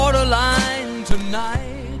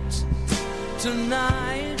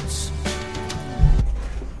tonight.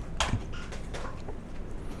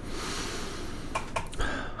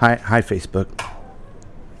 Hi, Facebook.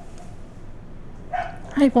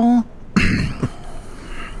 Hi, Paul.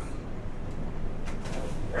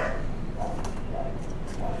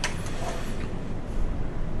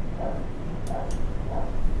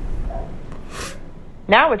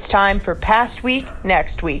 Now it's time for Past Week,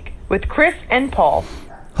 Next Week with Chris and Paul.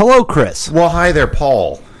 Hello, Chris. Well, hi there,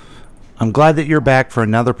 Paul. I'm glad that you're back for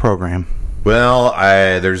another program. Well,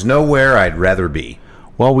 there's nowhere I'd rather be.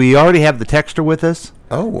 Well, we already have the texter with us.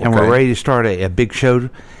 Oh, okay. And we're ready to start a big show.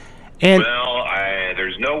 And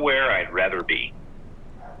there's nowhere I'd rather be.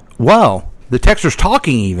 Well, the texter's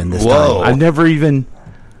talking even this Whoa. time.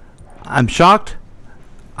 I'm shocked.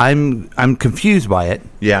 I'm confused by it.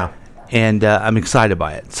 Yeah. And I'm excited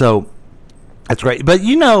by it. So that's great. But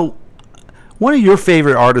you know, one of your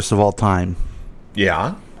favorite artists of all time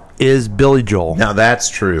Yeah. is Billy Joel. Now that's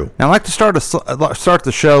true. Now, I'd like to start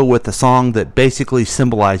the show with a song that basically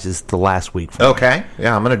symbolizes the last week. For me. Okay.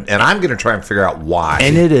 Yeah, I'm gonna try and figure out why.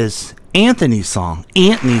 And it is Anthony's song.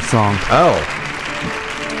 Oh.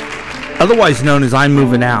 Otherwise known as I'm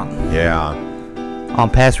Moving Out. Yeah. On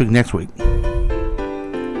Past Week, Next Week.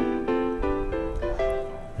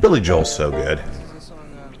 Billy Joel's so good. This song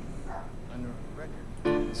on the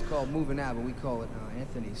record. It's called Moving Out, but we call it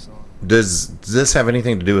Anthony's song. Does this have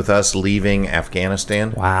anything to do with us leaving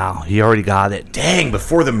Afghanistan? Wow, he already got it. Dang,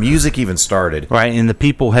 before the music even started. Right, and the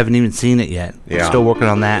people haven't even seen it yet. We're Yeah. still working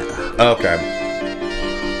on that. Okay.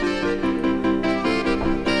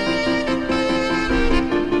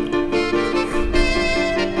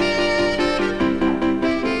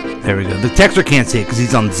 There we go. The texter can't see it because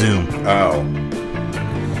he's on Zoom. Oh.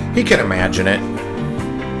 He can imagine it.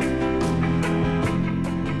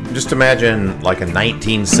 Just imagine like a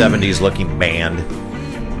 1970s looking band.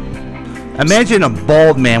 Imagine a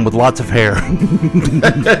bald man with lots of hair.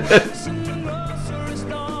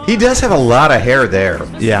 He does have a lot of hair there.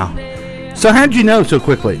 Yeah. So how'd you know so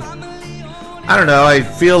quickly? I don't know. I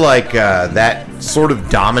feel like that sort of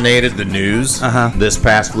dominated the news this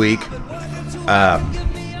past week.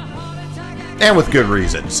 And with good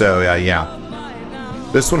reason. So, yeah.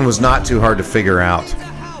 This one was not too hard to figure out.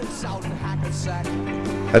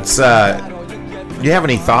 That's, you have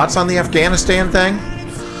any thoughts on the Afghanistan thing?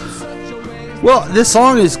 Well, this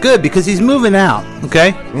song is good because he's moving out,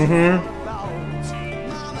 okay? Mm-hmm.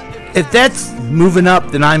 If that's moving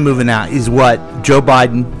up, then I'm moving out, is what Joe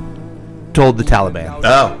Biden told the Taliban.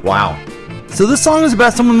 Oh, wow. So this song is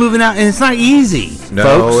about someone moving out, and it's not easy, No,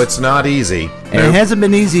 folks. it's not easy. And it hasn't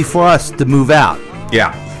been easy for us to move out.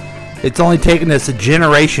 Yeah. It's only taken us a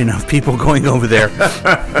generation of people going over there.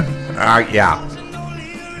 Yeah.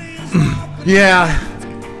 Yeah.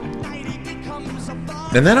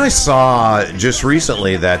 And then I saw just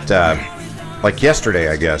recently that, like yesterday,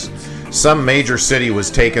 I guess, some major city was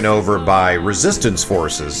taken over by resistance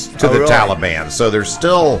forces to the really? Taliban. So there's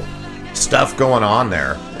still stuff going on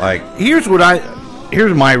there. Like, Here's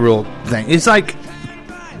my real thing. It's like,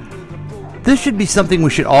 this should be something we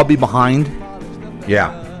should all be behind.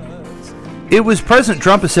 yeah. It was President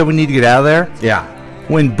Trump who said we need to get out of there. Yeah.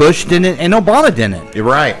 When Bush didn't and Obama didn't. You're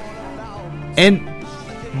right. And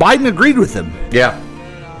Biden agreed with him. Yeah.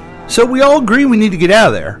 So we all agree we need to get out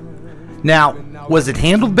of there. Now, was it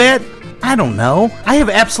handled bad? I don't know. I have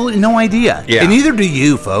absolutely no idea. Yeah. And neither do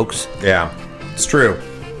you, folks. Yeah. It's true.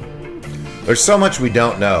 There's so much we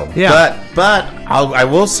don't know. Yeah. But I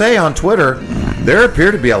will say on Twitter, there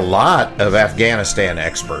appear to be a lot of Afghanistan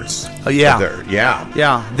experts. Oh, yeah. Yeah.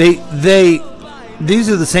 Yeah. These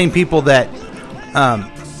are the same people that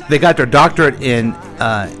they got their doctorate in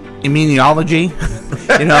immunology,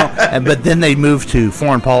 but then they moved to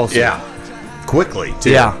foreign policy. Yeah. Quickly, too.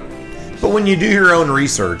 Yeah. But when you do your own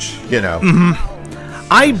research, Mm-hmm.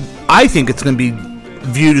 I think it's going to be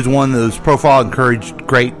viewed as one of those profile encouraged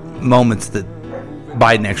great moments that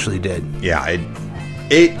Biden actually did. Yeah,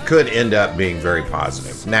 it could end up being very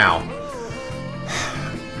positive. Now,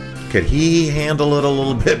 could he handle it a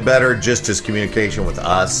little bit better, just his communication with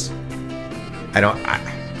us?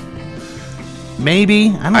 Maybe.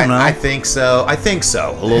 I don't know. I think so.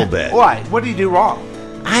 A little bit. Why? What did he do wrong?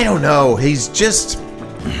 I don't know. He's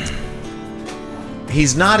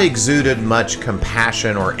not exuded much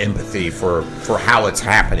compassion or empathy for how it's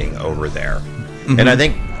happening over there. Mm-hmm. And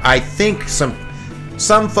I think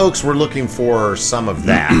some folks were looking for some of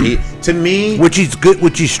that. To me, which he's good,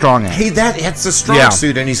 which he's strong at. That's a strong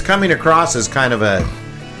suit, and he's coming across as kind of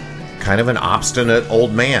an obstinate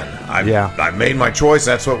old man. I've made my choice.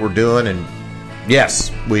 That's what we're doing, and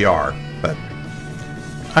yes, we are. But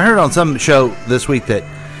I heard on some show this week that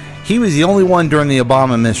He was the only one during the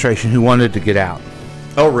Obama administration who wanted to get out.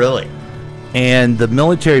 Oh, really? And the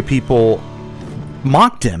military people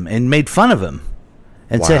mocked him and made fun of him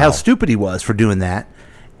and said Wow. how stupid he was for doing that.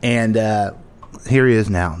 And here he is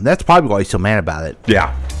now. That's probably why he's so mad about it.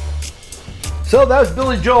 Yeah. So that was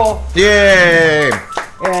Billy Joel. Yay!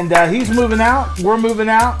 And he's moving out. We're moving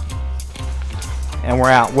out. And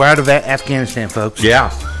we're out. We're out of Afghanistan, folks.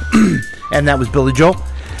 Yeah. And that was Billy Joel.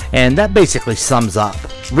 And that basically sums up.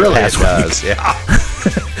 Really, it Past does. Yeah.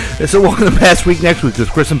 So welcome to Past Week Next Week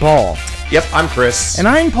with Chris and Paul. Yep, I'm Chris. And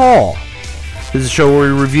I'm Paul. This is a show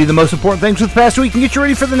where we review the most important things with the past week and get you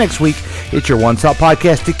ready for the next week. It's your one-stop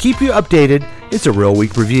podcast to keep you updated. It's a real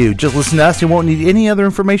week review. Just listen to us. You won't need any other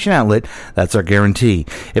information outlet. That's our guarantee.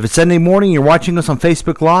 If it's Sunday morning, you're watching us on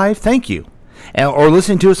Facebook Live, thank you. Or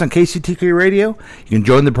listening to us on KCTK Radio, you can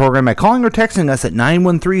join the program by calling or texting us at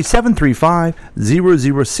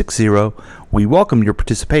 913-735-0060. We welcome your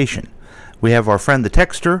participation. We have our friend the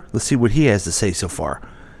Texter. Let's see what he has to say so far.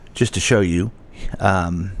 Just to show you.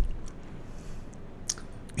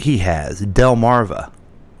 He has Delmarva.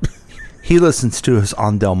 He listens to us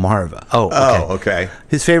on Delmarva. Oh, okay.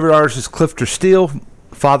 His favorite artist is Clifton Steele,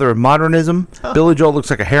 father of modernism. Billy Joel looks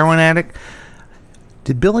like a heroin addict.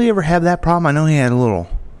 Did Billy ever have that problem? I know he had a little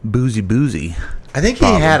boozy. I think he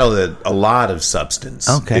had a lot of substance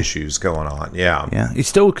Okay. issues going on. Yeah. Yeah, he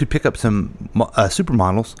still could pick up some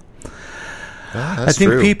supermodels. Ah, I that's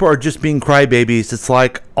think true. people are just being crybabies. It's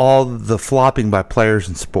like all the flopping by players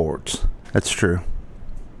in sports. That's true.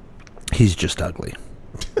 He's just ugly.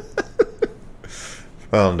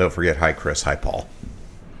 Well, and don't forget, hi, Chris. Hi, Paul.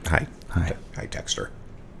 Hi. Hi. Hi, Texter.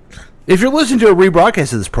 If you're listening to a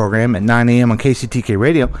rebroadcast of this program at 9 a.m. on KCTK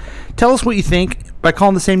Radio, tell us what you think by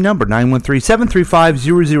calling the same number,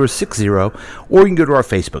 913-735-0060, or you can go to our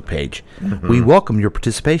Facebook page. Mm-hmm. We welcome your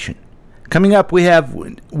participation. Coming up, we have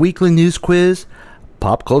weekly news quiz,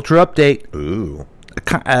 pop culture update, Ooh.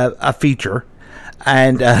 a feature,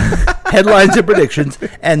 and headlines and predictions,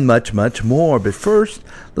 and much, much more. But first,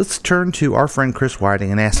 let's turn to our friend Chris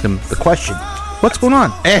Whiting and ask him the question. What's going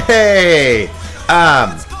on? Hey!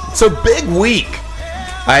 So big week.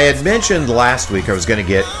 I had mentioned last week I was going to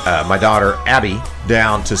get my daughter Abby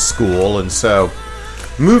down to school, and so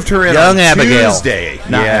moved her in Young on Abigail. Tuesday.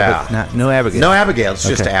 Not Yeah. no Abigail. No Abigail, it's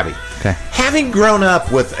just Okay. Abby. Okay. Having grown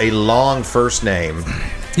up with a long first name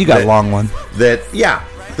You got that- a long one. that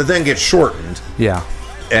then gets shortened, Yeah.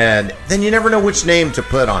 and then you never know which name to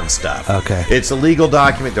put on stuff. Okay. It's a legal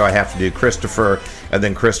document. Do I have to do Christopher? And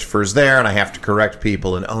then Christopher's there, and I have to correct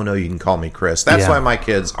people, and oh no, you can call me Chris. That's Yeah. why my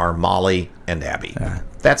kids are Molly and Abby.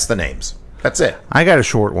 That's the names. That's it. I got a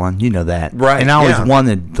short one. You know that. Right, And I always yeah.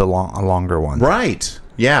 wanted a longer one. Right.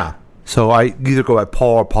 Yeah. So I either go by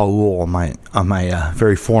Paul or Paul on my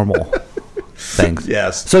very formal things.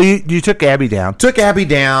 Yes. So you took Abby down. Took Abby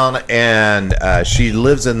down, and she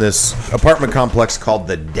lives in this apartment complex called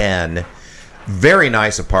The Den. Very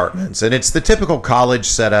nice apartments, and it's the typical college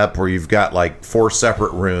setup where you've got like 4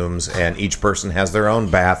 separate rooms, and each person has their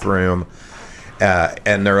own bathroom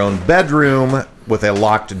and their own bedroom with a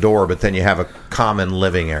locked door, but then you have a common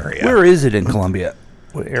living area. Where is it in Columbia?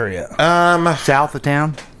 What area? South of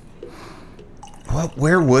town?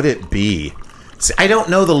 Where would it be? See, I don't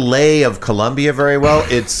know the lay of Columbia very well.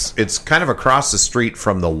 It's kind of across the street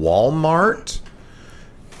from the Walmart.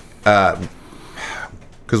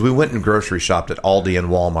 Because we went and grocery shopped at Aldi and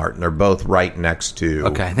Walmart, and they're both right next to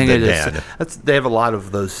Okay, I think the it is. Den. They have a lot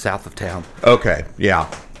of those south of town. Okay, yeah.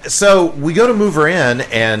 So we go to move her in,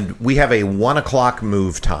 and we have a 1 o'clock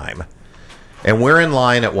move time. And we're in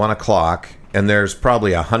line at 1 o'clock, and there's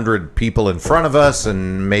probably 100 people in front of us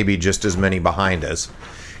and maybe just as many behind us.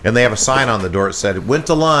 And they have a sign on the door that said, "Went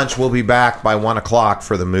to lunch, we'll be back by 1 o'clock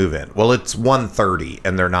for the move-in." Well, it's 1:30,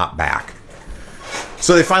 and they're not back.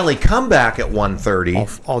 So they finally come back at 1:30.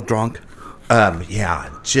 All drunk. Yeah,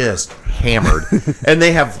 just hammered. And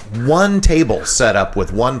they have one table set up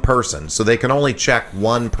with one person, so they can only check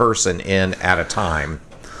one person in at a time.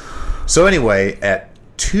 So anyway, at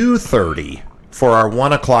 2:30 for our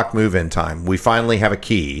 1 o'clock move-in time, we finally have a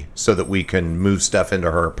key so that we can move stuff into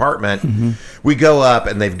her apartment. Mm-hmm. We go up,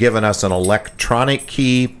 and they've given us an electronic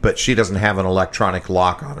key, but she doesn't have an electronic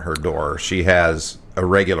lock on her door. She has a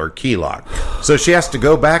regular key lock. So she has to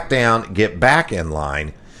go back down, get back in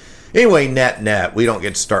line. Anyway, net, we don't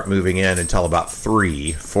get to start moving in until about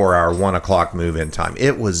 3 for our 1 o'clock move-in time.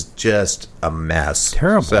 It was just a mess.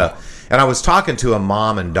 Terrible. So, and I was talking to a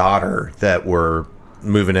mom and daughter that were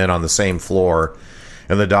moving in on the same floor,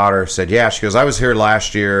 and the daughter said, yeah, she goes, I was here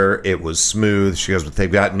last year. It was smooth. She goes, but they've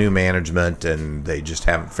got new management, and they just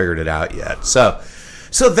haven't figured it out yet. So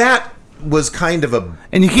that was kind of a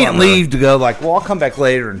And you can't bummer. leave to go like, well, I'll come back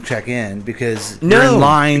later and check in because you're No. in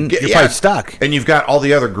line. You're Yeah. probably stuck. And you've got all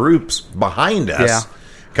the other groups behind us Yeah.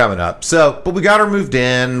 coming up. So, but we got her moved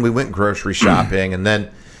in. We went grocery shopping and then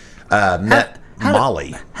met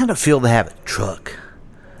Molly. How'd it feel to have a truck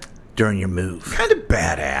during your move? Kind of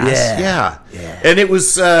badass. Yeah. Yeah. And it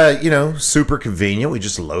was, super convenient. We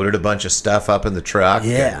just loaded a bunch of stuff up in the truck.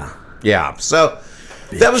 Yeah. And, yeah. So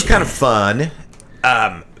that was kind of fun.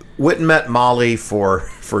 Went and met Molly for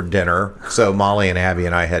dinner. So Molly and Abby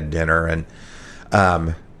and I had dinner, and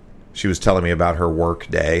she was telling me about her work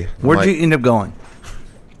day. I'm Where'd like, you end up going?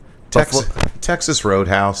 Texas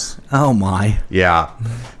Roadhouse. Oh, my. Yeah.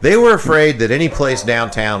 They were afraid that any place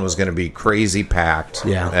downtown was going to be crazy packed.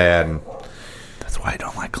 Yeah. And That's why I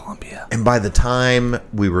don't like Columbia. And by the time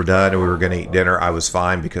we were done and we were going to eat dinner, I was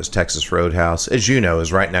fine because Texas Roadhouse, as you know,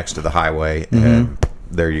 is right next to the highway. And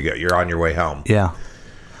there you go. You're on your way home. Yeah.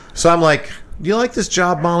 So I'm like, do you like this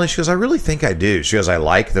job, Molly? She goes, I really think I do. She goes, I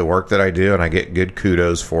like the work that I do and I get good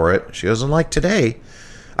kudos for it. She goes, and like today,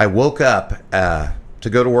 I woke up to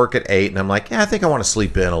go to work at 8 and I'm like, yeah, I think I want to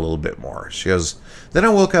sleep in a little bit more. She goes, then I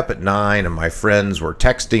woke up at 9 and my friends were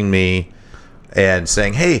texting me and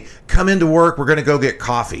saying, hey, come into work. We're going to go get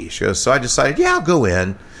coffee. She goes, so I decided, yeah, I'll go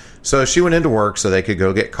in. So she went into work so they could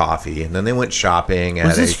go get coffee. And then they went shopping at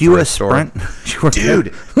Was a this thrift U.S. store. Sprint? You were there?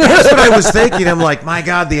 Dude, that's what I was thinking. I'm like, my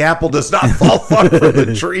God, the apple does not fall far from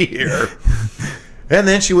the tree here. And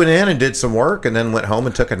then she went in and did some work and then went home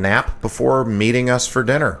and took a nap before meeting us for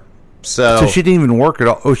dinner. So she didn't even work at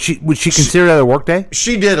all. Oh, would she consider that a work day?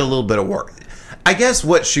 She did a little bit of work. I guess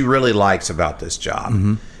what she really likes about this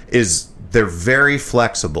job is they're very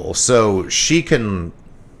flexible. So she can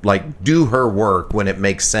like do her work when it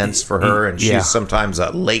makes sense for her. And Yeah. she's sometimes a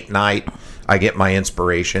late night. I get my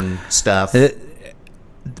inspiration stuff.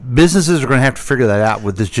 Businesses are going to have to figure that out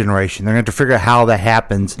with this generation. They're going to have to figure out how that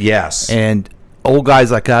happens. Yes. And old guys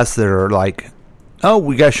like us that are like, oh,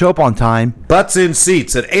 we got to show up on time. Butts in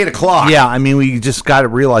seats at 8 o'clock. Yeah, I mean, we just got to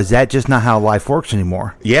realize that's just not how life works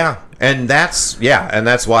anymore. Yeah, and that's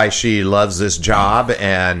why she loves this job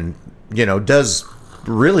and does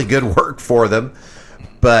really good work for them.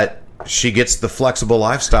 But she gets the flexible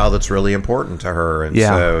lifestyle that's really important to her, and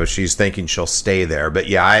so she's thinking she'll stay there. But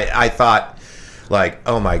yeah, I thought like,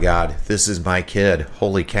 oh my God, this is my kid.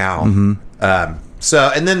 Holy cow!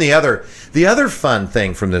 So, and then the other fun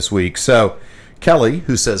thing from this week. So Kelly,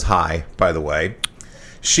 who says hi, by the way,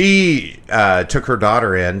 she took her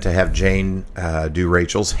daughter in to have Jane do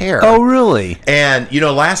Rachel's hair. Oh, really? And,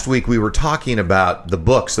 last week we were talking about the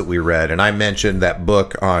books that we read, and I mentioned that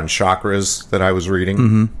book on chakras that I was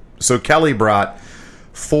reading. So Kelly brought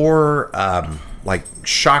 4,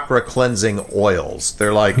 chakra cleansing oils.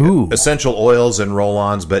 They're like essential oils and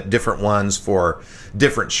roll-ons, but different ones for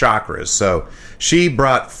different chakras. So she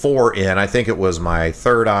brought 4 in. I think it was my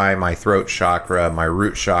third eye, my throat chakra, my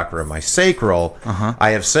root chakra, my sacral.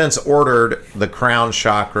 I have since ordered the crown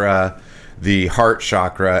chakra, the heart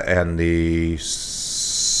chakra, and the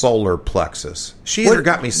solar plexus. She either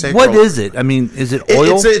got me sacral. What is it? I mean, is it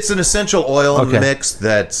oil? It's an essential oil Okay. mix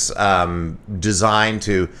that's designed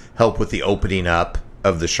to help with the opening up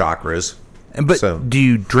of the chakras. But So- do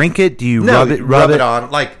you drink it? Do you No, rub it? rub it on.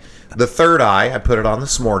 Like the third eye, I put it on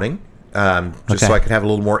this morning, just so Okay. I could have a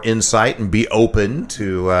little more insight and be open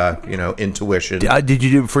to intuition. Did you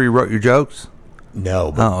do it before you wrote your jokes?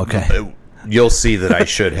 No. But, Oh, okay. You'll see that I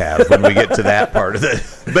should have when we get to that part of it.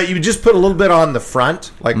 But you just put a little bit on the front,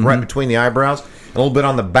 like right between the eyebrows, and a little bit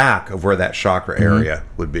on the back of where that chakra area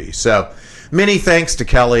would be. So many thanks to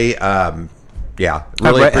Kelly.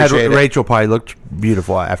 Really appreciate it. Rachel probably looked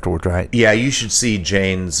beautiful afterwards, right? Yeah, you should see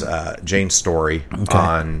Jane's story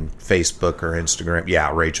on Facebook or Instagram. Yeah,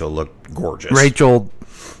 Rachel looked gorgeous. Rachel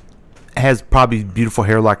has probably beautiful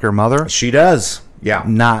hair like her mother, She does. Yeah.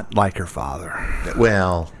 not like her father.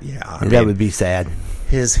 Well, yeah. I That mean, would be sad.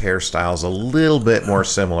 his hairstyle's a little bit more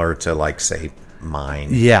similar to, like, say, mine.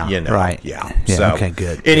 Yeah, right. Yeah. Yeah, So, okay,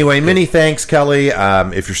 good. Anyway, many thanks, Kelly.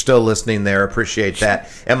 If you're still listening there, appreciate that.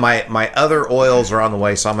 And my other oils are on the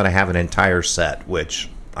way, so I'm going to have an entire set, which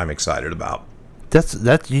I'm excited about. That's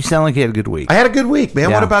you sound like you had a good week. I had a good week,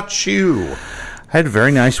 man. Yeah. What about you? I had a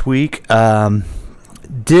very nice week.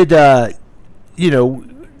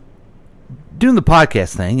 Doing the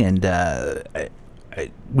podcast thing, and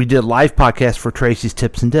we did a live podcast for Tracy's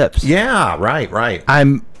Tips and Dips. Yeah, right.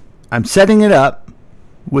 I'm setting it up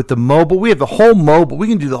with the mobile. We have the whole mobile. We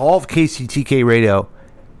can do the whole of KCTK radio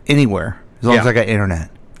anywhere as long as Yeah. I got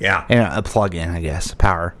internet Yeah. and a plug-in, I guess,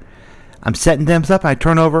 power. I'm setting them up. And I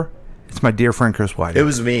turn over. It's my dear friend Chris White. It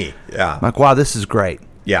was me. Yeah. I'm like, wow, this is great.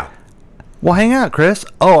 Yeah. Well, hang out, Chris.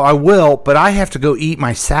 Oh, I will, but I have to go eat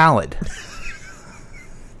my salad.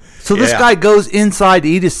 So this Yeah. guy goes inside to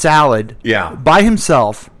eat his salad Yeah. by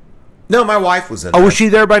himself. No, my wife was in Oh, there. was she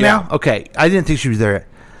there by now? Yeah. Okay. I didn't think she was there.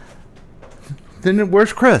 Then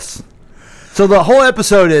where's Chris? So the whole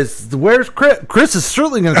episode is, where's Chris? Chris is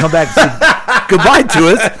certainly going to come back and say goodbye to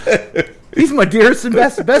us. He's my dearest and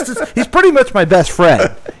bestest. He's pretty much my best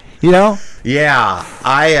friend. You know? Yeah,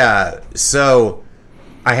 so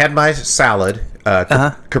I had my salad,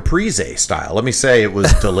 caprese style. Let me say it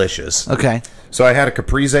was delicious. Okay. So I had a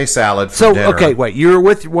caprese salad for So, dinner. okay, wait. You were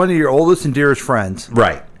with one of your oldest and dearest friends.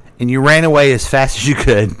 Right. And you ran away as fast as you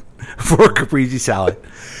could for a caprese salad.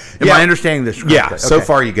 Am Yeah. I understanding this correctly? Yeah, so Okay.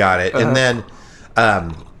 far you got it. And then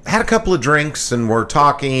had a couple of drinks and we're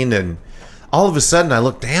talking, and all of a sudden I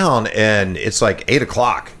look down and it's like 8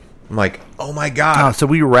 o'clock. I'm like, oh my God. Oh, so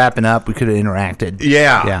we were wrapping up. We could have interacted.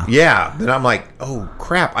 Yeah. Then I'm like, oh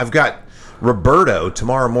crap, I've got Roberto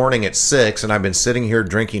tomorrow morning at 6, and I've been sitting here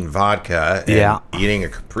drinking vodka and eating a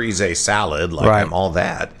caprese salad like Right. I'm all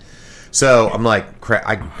that. So I'm like, crap,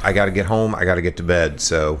 I got to get home. I got to get to bed.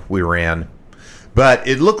 So we ran. But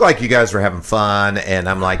it looked like you guys were having fun, and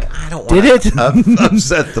I'm like, I don't want Did to it?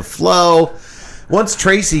 upset the flow. Once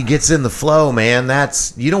Tracy gets in the flow, man,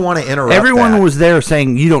 you don't want to interrupt. Everyone that. was there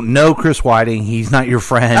saying, you don't know Chris Whiting. He's not your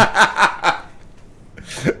friend.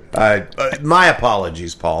 My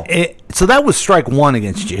apologies, Paul. So that was strike one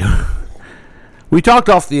against you. We talked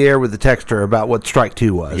off the air with the texter about what strike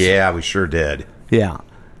two was. Yeah, we sure did. Yeah.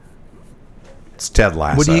 It's Ted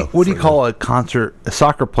Lasso. What do you call a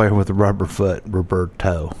soccer player with a rubber foot, rubber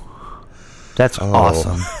toe? That's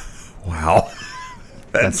awesome. Wow.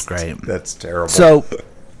 That's great. That's terrible. So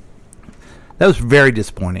that was very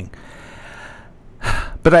disappointing.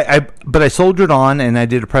 But I soldiered on, and I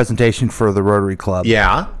did a presentation for the Rotary Club.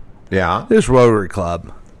 yeah. This Rotary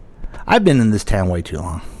Club. I've been in this town way too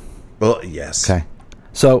long. Well, yes. Okay.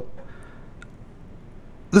 So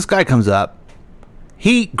this guy comes up.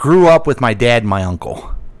 He grew up with my dad and my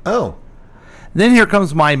uncle. Oh. Then here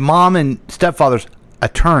comes my mom and stepfather's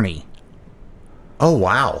attorney. Oh,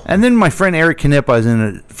 wow. And then my friend Eric Knipp I was in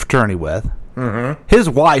a fraternity with. Mm-hmm. His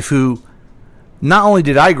wife, who not only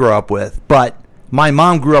did I grow up with, but my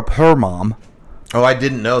mom grew up her mom. Oh, I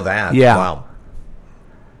didn't know that. Yeah. Wow.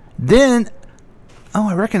 Then,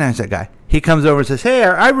 I recognize that guy. He comes over and says, "Hey,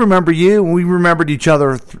 I remember you. And we remembered each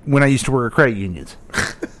other when I used to work at credit unions."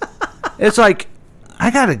 It's like,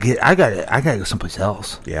 I gotta go someplace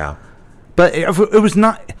else. Yeah. But it was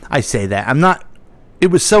not. I say that I'm not. It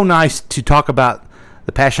was so nice to talk about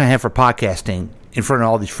the passion I have for podcasting in front of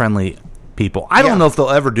all these friendly people. I don't know if they'll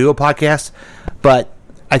ever do a podcast, but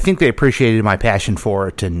I think they appreciated my passion for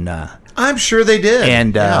it, and I'm sure they did.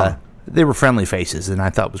 and Yeah. they were friendly faces, and I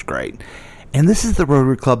thought it was great. And this is the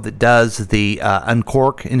Rotary Club that does the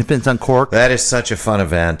Uncork, Independence Uncork. That is such a fun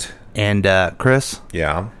event. And Chris,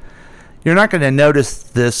 Yeah. you're not going to notice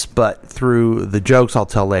this, but through the jokes I'll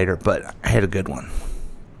tell later. But I had a good one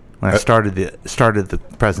when I started the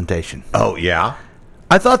presentation. Oh, yeah.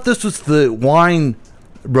 I thought this was the wine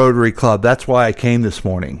Rotary Club. That's why I came this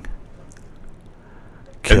morning.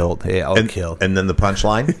 Killed. Killed. And then the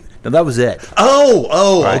punchline? No, that was it.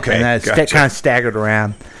 Oh, Right? okay. And I Gotcha. kind of staggered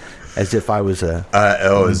around as if I was a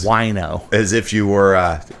wino. As if you were...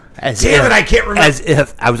 As Damn if- it, I can't remember. As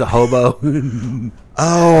if I was a hobo.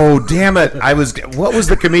 Oh, damn it. What was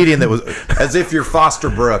the comedian that was... As if you're Foster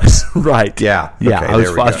Brooks. Right. Yeah. Yeah, Okay, I was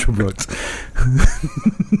there we go. Foster Brooks.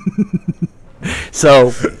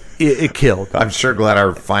 So it killed. I'm sure glad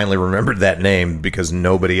I finally remembered that name because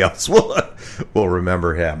nobody else will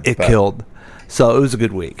remember him. It But killed. So it was a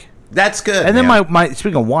good week. That's good. And then man. my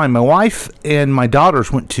speaking of wine, my wife and my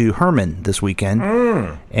daughters went to Herman this weekend,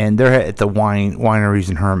 and they're at the wineries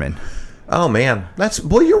in Herman. Oh man,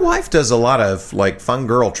 your wife does a lot of like fun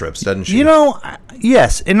girl trips, doesn't she? You know,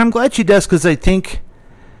 yes, and I'm glad she does because I think,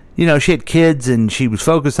 she had kids and she was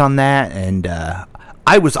focused on that, and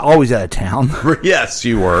I was always out of town. Yes,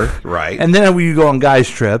 you were right. And then we would go on guys'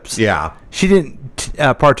 trips. Yeah, She didn't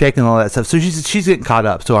partake in all that stuff, so she's getting caught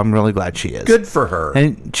up. So I'm really glad she is. good for her.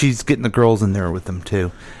 And she's getting the girls in there with them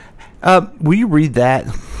too. Will you read that,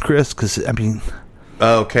 Chris? Because I mean,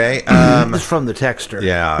 Okay. it's from the texter.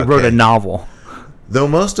 Yeah, he wrote okay. a novel. Though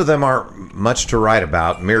most of them aren't much to write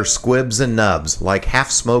about, mere squibs and nubs, like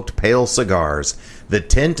half-smoked pale cigars, the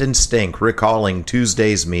tint and stink recalling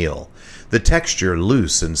Tuesday's meal. The texture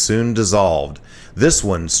loose and soon dissolved. This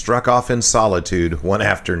one struck off in solitude one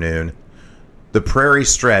afternoon. The prairie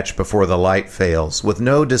stretch before the light fails, with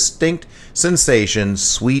no distinct sensation,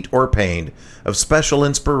 sweet or pained, of special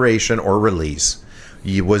inspiration or release.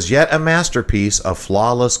 It was yet a masterpiece, a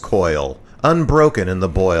flawless coil, unbroken in the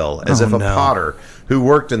boil, as Oh, if a no. potter who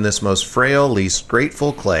worked in this most frail, least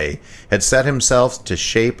grateful clay had set himself to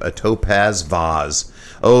shape a topaz vase.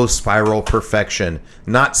 Oh, spiral perfection,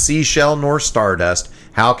 not seashell nor stardust,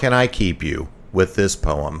 how can I keep you with this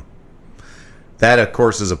poem? That, of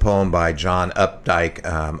course, is a poem by John Updike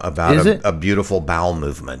about Is it? a beautiful bowel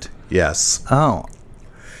movement. Yes. Oh.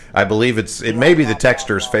 I believe it may be the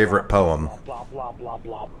texter's favorite poem. Blah, blah, blah,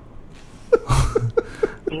 blah.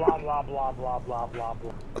 Blah, blah, blah, blah, blah, blah,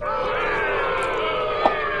 blah.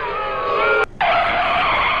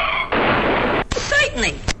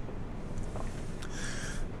 Certainly.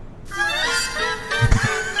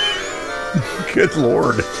 Good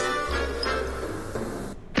Lord.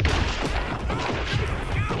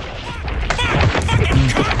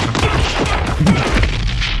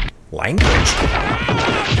 Language.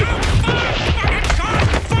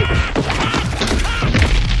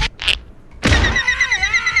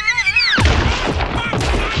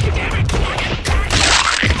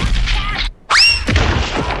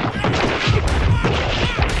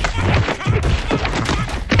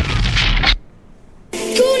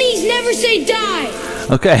 Goonies never say die!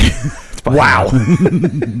 Okay. Wow.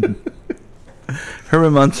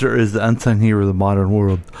 Herman Munster is the unsung hero of the modern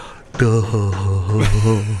world.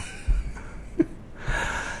 Duh.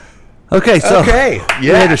 Okay, so Okay, we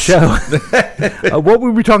had a yes. show. What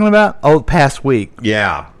were we talking about? Oh, past week.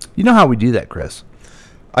 Yeah. You know how we do that, Chris?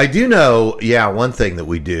 I do know, one thing that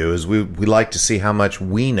we do is we like to see how much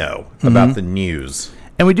we know about the news.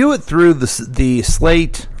 And we do it through the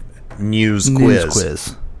Slate News news quiz.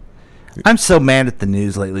 quiz. I'm so mad at the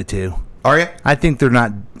news lately too. Are you? I think they're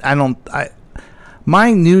not.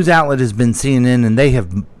 My news outlet has been CNN, and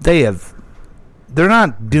they're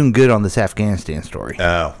not doing good on this Afghanistan story.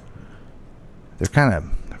 Oh. They're kind of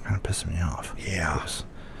pissing me off. Yeah.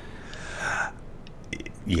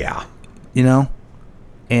 Yeah. You know,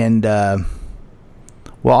 and well,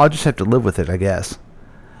 I'll just have to live with it, I guess.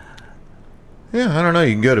 Yeah, I don't know.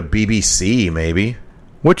 You can go to BBC, maybe.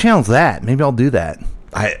 What channel's that? Maybe I'll do that.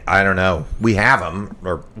 I don't know. We have them,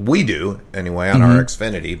 or we do anyway, on our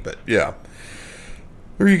Xfinity. But yeah,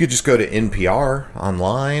 or you could just go to NPR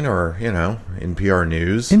online, or NPR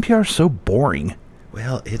News. NPR's so boring.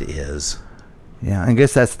 Well, it is. Yeah, I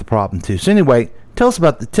guess that's the problem too. So anyway, tell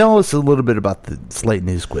us a little bit about the Slate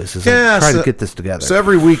News Quiz. As I try to get this together. So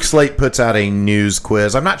every week, Slate puts out a news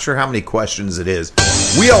quiz. I'm not sure how many questions it is.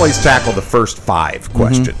 We always tackle the first 5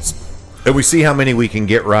 questions, and we see how many we can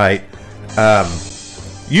get right.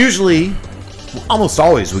 Usually, almost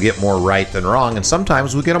always, we get more right than wrong, and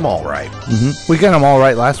sometimes we get them all right. We got them all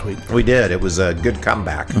right last week. We did. It was a good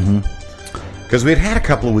comeback. Because we'd had a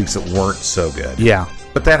couple of weeks that weren't so good. Yeah.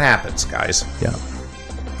 But that happens, guys. Yeah.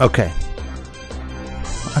 Okay.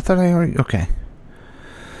 I thought I already... Okay. I'm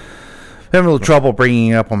having a little trouble bringing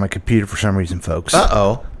it up on my computer for some reason, folks.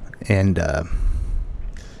 Uh-oh. And, start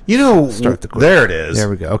the quiz. There it is. There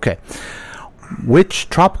we go. Okay. Which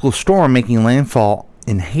tropical storm making landfall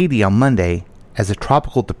in Haiti on Monday as a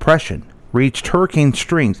tropical depression reached hurricane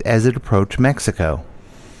strength as it approached Mexico?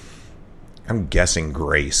 I'm guessing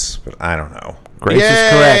Grace, but I don't know. Grace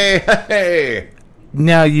is correct. Hey!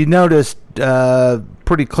 Now, you noticed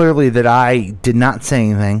pretty clearly that I did not say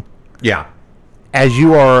anything, Yeah. as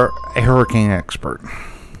you are a hurricane expert.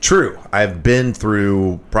 True. I've been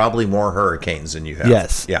through probably more hurricanes than you have.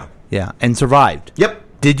 Yes. Yeah. Yeah, and survived.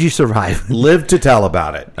 Yep. Did you survive? Live to tell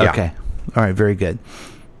about it. Yeah. Okay. All right, very good.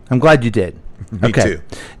 I'm glad you did. Me too.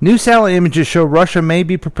 New satellite images show Russia may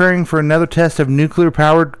be preparing for another test of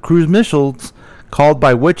nuclear-powered cruise missiles called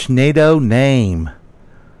by which NATO name?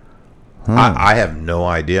 I have no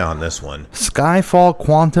idea on this one. Skyfall,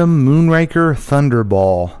 Quantum, Moonraker,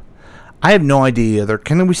 Thunderball. I have no idea either.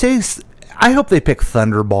 Can we say... I hope they pick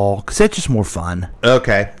Thunderball, because that's just more fun.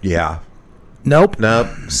 Okay. Yeah. Nope. Nope.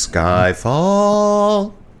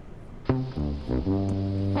 Skyfall.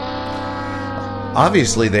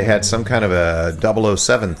 Obviously, they had some kind of a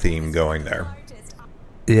 007 theme going there.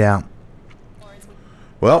 Yeah.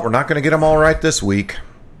 Well, we're not going to get them all right this week.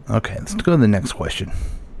 Okay, let's go to the next question.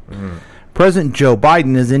 President Joe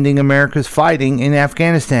Biden is ending America's fighting in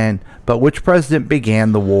Afghanistan, but which president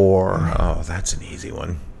began the war? Oh, that's an easy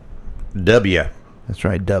one. W. That's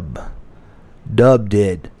right, Dub. Dub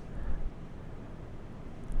did.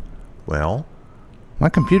 Well, My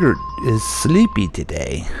computer is sleepy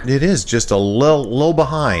today. it is just a little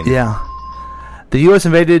behind. Yeah. The U.S.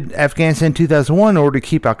 invaded Afghanistan in 2001 in order to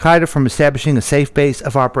keep Al-Qaeda from establishing a safe base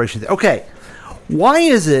of operations. Okay. Why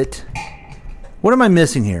is it... What am I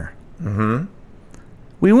missing here? Mm-hmm.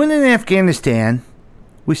 We went in Afghanistan.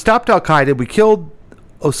 We stopped Al-Qaeda. We killed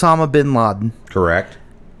Osama bin Laden. Correct.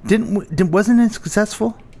 Wasn't it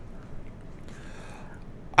successful?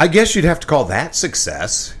 I guess you'd have to call that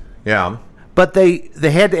success. Yeah. But they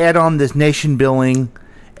had to add on this nation building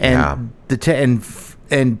and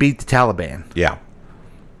and beat the Taliban. Yeah.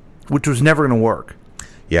 Which was never going to work.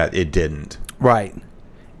 Yeah, it didn't. Right.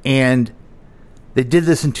 And they did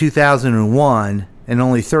this in 2001, and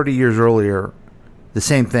only 30 years earlier, the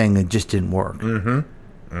same thing, it just didn't work.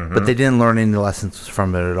 But they didn't learn any lessons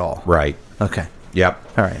from it at all. Right. Okay.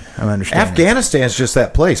 Yep. All right. I'm understanding. Afghanistan's just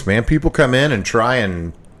that place, man. People come in and try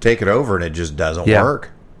and take it over, and it just doesn't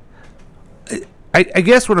work. I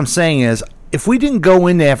guess what I'm saying is, if we didn't go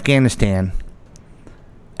into Afghanistan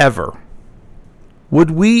ever,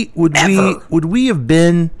 would we have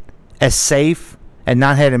been as safe and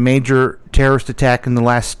not had a major terrorist attack in the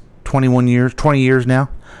last 20 years now?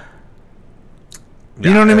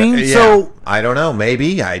 You know what I mean? Yeah. So I don't know.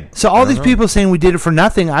 Maybe all these people saying we did it for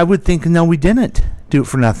nothing, I would think no, we didn't do it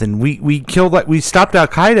for nothing. We stopped Al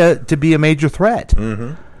Qaeda to be a major threat.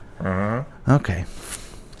 Okay.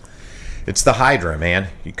 It's the Hydra, man.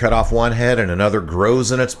 You cut off one head and another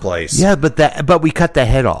grows in its place. Yeah, but we cut that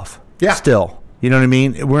head off. Yeah. Still, you know what I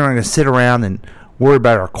mean? We're not going to sit around and worry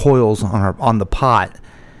about our coils on the pot.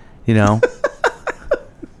 You know.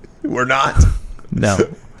 We're not. No.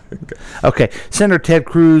 Okay. Senator Ted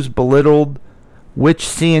Cruz belittled which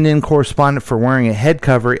CNN correspondent for wearing a head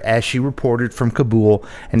cover as she reported from Kabul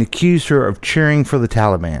and accused her of cheering for the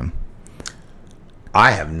Taliban.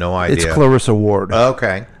 I have no idea. It's Clarissa Ward.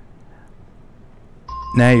 Okay.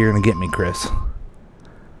 Now you're going to get me, Chris.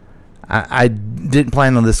 I didn't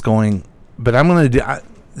plan on this going, but I'm going to do...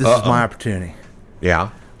 This is my opportunity. Yeah.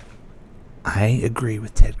 I agree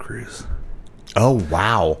with Ted Cruz. Oh,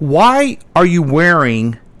 wow. Why are you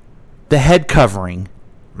wearing the head covering?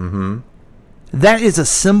 That is a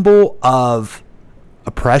symbol of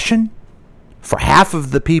oppression for half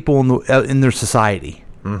of the people in their society.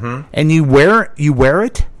 And you wear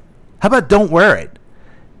it? How about don't wear it?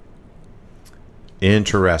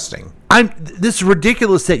 Interesting. This is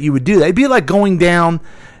ridiculous that you would do that. It'd be like going down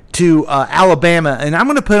to Alabama and I'm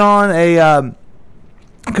going to put on a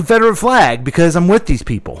Confederate flag because I'm with these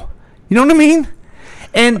people. You know what I mean?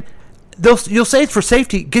 And you'll say it's for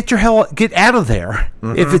safety. Get out of there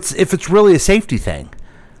if it's really a safety thing.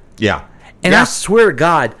 Yeah. And I swear to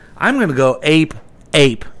God, I'm going to go ape.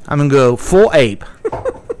 I'm going to go full ape,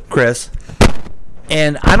 Chris.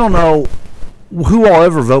 And I don't know who I'll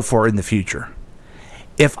ever vote for in the future.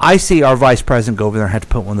 If I see our vice president go over there and have to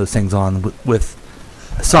put one of those things on with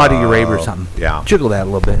Saudi Arabia or something, jiggle that a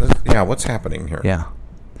little bit. Yeah, what's happening here? Yeah.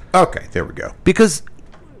 Okay, there we go. Because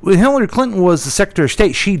when Hillary Clinton was the Secretary of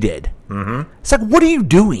State, she did. It's like, what are you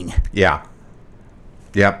doing? Yeah.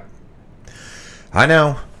 Yep. I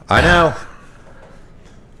know.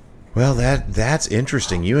 Well, that's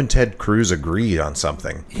interesting. You and Ted Cruz agreed on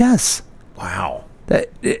something. Yes. Wow.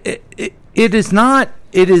 It is not.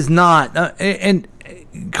 And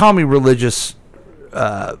call me religious,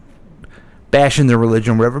 bashing their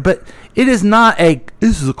religion or whatever, but it is not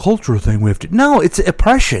this is a cultural thing we have to... No, it's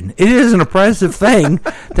oppression. It is an oppressive thing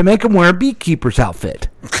to make them wear a beekeeper's outfit.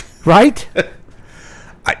 Right?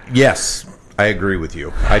 Yes, I agree with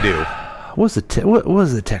you. I do. What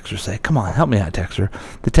does the texter say? Come on, help me out, texter.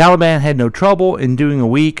 The Taliban had no trouble in doing a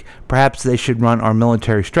week. Perhaps they should run our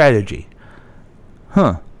military strategy.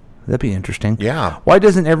 Huh. That'd be interesting. Yeah. Why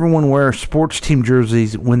doesn't everyone wear sports team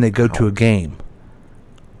jerseys when they go to a game?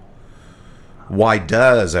 Why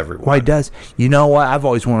does everyone? You know what? I've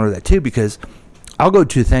always wondered that too, because I'll go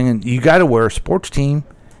to a thing and you got to wear a sports team.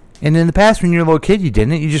 And in the past, when you were a little kid, you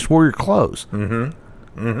didn't. You just wore your clothes.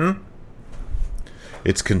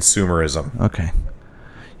 It's consumerism. Okay.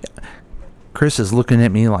 Chris is looking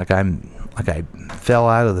at me like I fell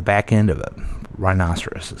out of the back end of a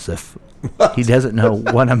rhinoceros, as if he doesn't know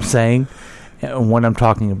what I'm saying and what I'm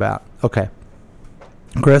talking about. Okay.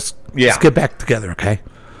 Chris, let's get back together, okay?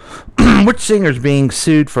 Which singer is being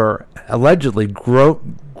sued for allegedly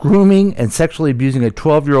grooming and sexually abusing a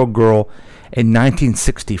 12-year-old girl in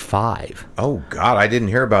 1965? Oh, God, I didn't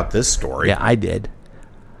hear about this story. Yeah, I did.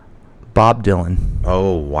 Bob Dylan.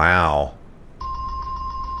 Oh, wow.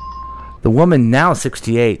 The woman, now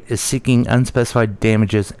 68, is seeking unspecified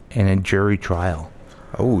damages in a jury trial.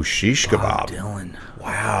 Oh, sheesh kebab. Bob Dylan.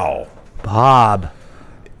 Wow. Bob.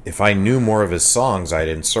 If I knew more of his songs, I'd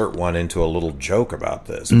insert one into a little joke about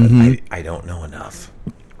this, but I don't know enough.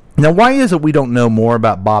 Now, why is it we don't know more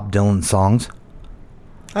about Bob Dylan's songs?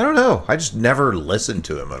 I don't know. I just never listened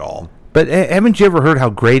to him at all. But haven't you ever heard how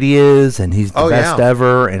great he is, and he's the best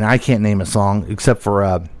ever, and I can't name a song except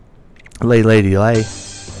for Lay Lady Lay.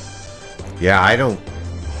 Yeah, I don't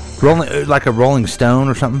like a Rolling Stone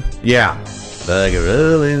or something. Yeah. Like a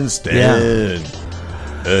Rolling Stone.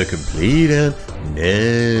 A complete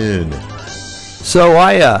unknown. So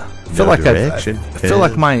I feel No like I direction. feel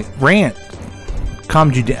like my rant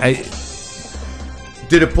calmed you down.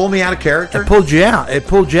 Did it pull me out of character? It pulled you out. It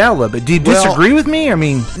pulled you out a little bit. Do you disagree with me? I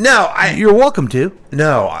mean, No, you're welcome to.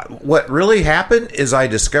 No, what really happened is I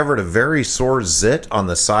discovered a very sore zit on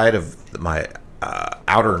the side of my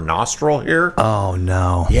outer nostril here. Oh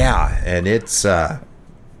no! Yeah, and it's And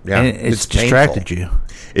it's distracted painful. you.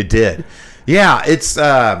 It did. Yeah, it's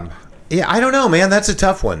I don't know, man. That's a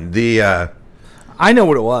tough one. I know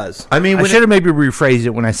what it was. I mean, I when should have maybe rephrased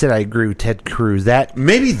it when I said I agree with Ted Cruz. That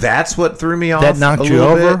maybe that's what threw me off. That knocked you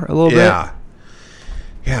over a little bit? Yeah,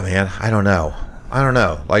 man. I don't know.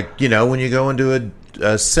 Like, when you go into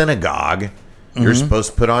a synagogue, you're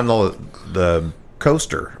supposed to put on the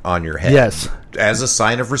coaster on your head. Yes. As a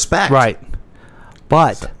sign of respect. Right.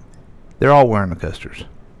 But they're all wearing the coasters.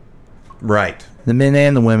 Right. The men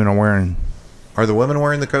and the women are wearing. Are the women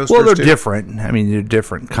wearing the coasters? Well, they're too? different. I mean, they're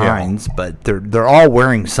different kinds, but they're all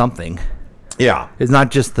wearing something. Yeah. It's not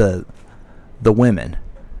just the women.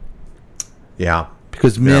 Yeah.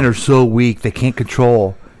 Because men are so weak, they can't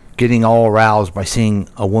control getting all aroused by seeing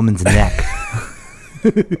a woman's neck.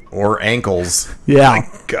 Or ankles. Yeah. My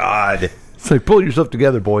God. So pull yourself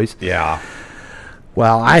together, boys. Yeah.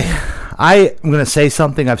 Well, I'm going to say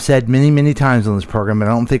something I've said many, many times on this program, but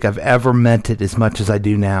I don't think I've ever meant it as much as I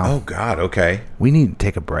do now. Oh, God. Okay. We need to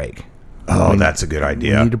take a break. Oh, that's a good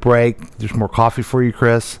idea. We need a break. There's more coffee for you,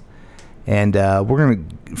 Chris. And we're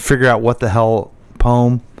going to figure out what the hell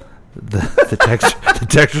poem the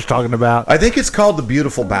texture's talking about. I think it's called The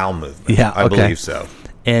Beautiful Bowel Movement. Yeah, I believe so.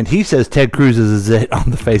 And he says Ted Cruz is a zit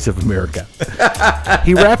on the face of America.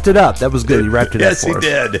 He wrapped it up. That was good. He wrapped it up Yes, for he us.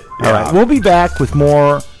 did. All right. We'll be back with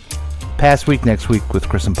more Past Week next week with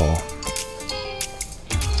Chris and Paul.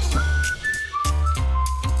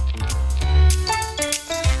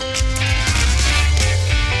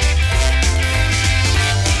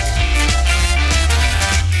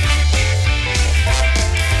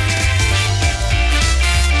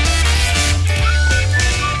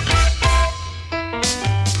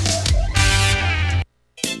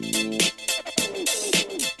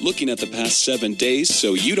 Looking at the past 7 days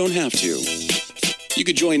so you don't have to. You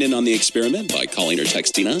could join in on the experiment by calling or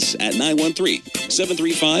texting us at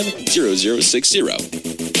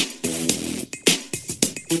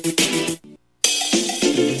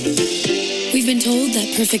 913-735-0060. We've been told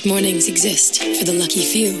that perfect mornings exist for the lucky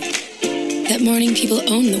few. That morning people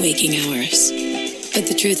own the waking hours. But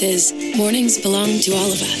the truth is, mornings belong to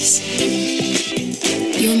all of us.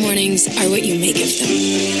 Your mornings are what you make of them.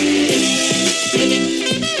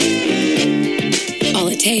 All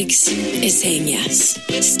it takes is saying yes.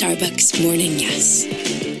 Starbucks Morning Yes.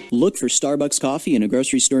 Look for Starbucks coffee in a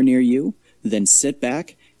grocery store near you, then sit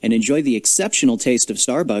back and enjoy the exceptional taste of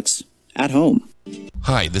Starbucks at home.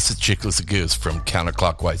 Hi, this is Chickless Goose from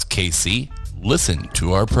Counterclockwise KC. Listen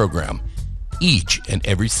to our program each and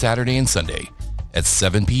every Saturday and Sunday at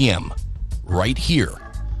 7 p.m. right here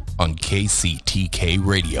on KCTK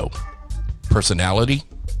Radio. Personality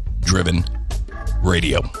driven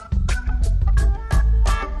radio.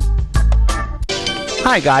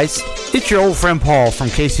 Hi, guys. It's your old friend Paul from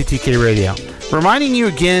KCTK Radio, reminding you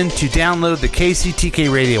again to download the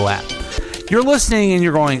KCTK Radio app. You're listening and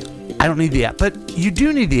you're going, I don't need the app, but you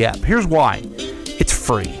do need the app. Here's why. It's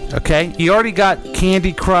free, okay? You already got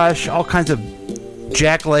Candy Crush, all kinds of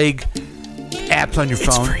jackleg apps on your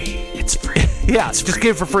phone. It's free. Yeah, just get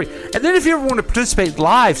it for free. And then if you ever want to participate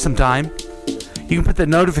live sometime, you can put the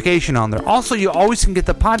notification on there. Also, you always can get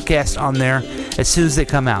the podcast on there as soon as they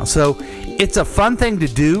come out. So it's a fun thing to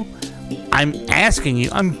do. I'm asking you,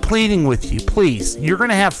 I'm pleading with you, please. You're going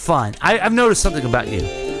to have fun. I've noticed something about you.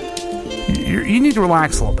 You need to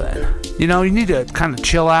relax a little bit. You need to kind of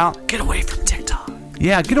chill out. Get away from TikTok.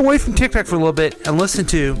 Yeah, get away from TikTok for a little bit and listen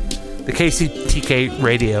to the KCTK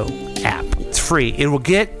Radio app. It's free. It will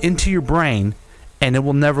get into your brain and it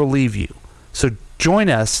will never leave you. So join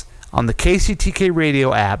us on the KCTK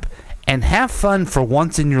Radio app and have fun for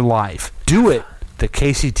once in your life. Do it the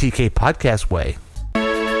KCTK podcast way.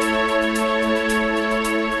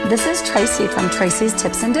 This is Tracy from Tracy's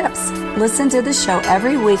Tips and Dips. Listen to the show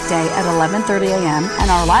every weekday at 11:30 a.m.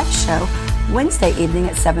 and our live show Wednesday evening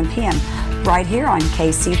at 7 p.m. right here on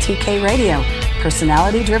KCTK Radio,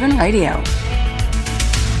 personality-driven radio.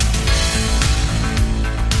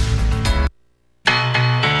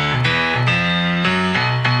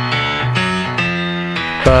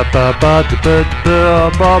 Ba ba ba da ba da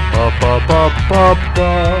ba ba ba ba ba ba.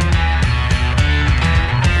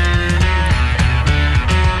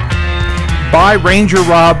 Buy Ranger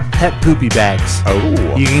Rob pet poopy bags.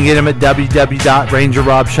 Oh. You can get them at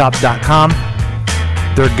www.rangerrobshop.com.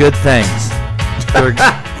 They're good things.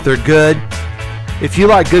 They're good. If you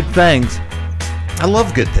like good things, I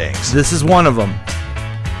love good things. This is one of them.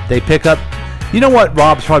 They pick up. You know what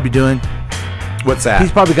Rob's probably doing? What's that?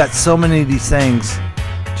 He's probably got so many of these things,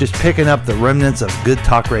 just picking up the remnants of good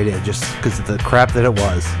talk radio, just because of the crap that it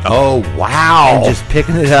was. Oh, wow. And just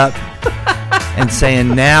picking it up and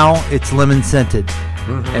saying, now it's lemon scented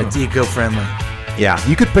and it's eco-friendly. Yeah,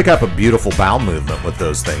 you could pick up a beautiful bowel movement with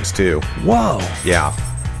those things too. Whoa. Yeah.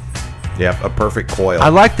 Yep, a perfect coil. I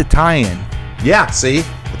like the tie-in. Yeah, see?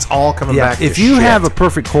 It's all coming back to if you shit. have a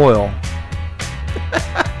perfect coil,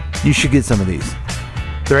 you should get some of these.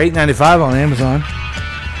 They're $8.95 on Amazon,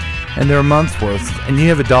 and they're a month's worth. And you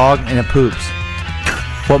have a dog and it poops.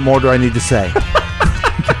 What more do I need to say?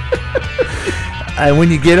 And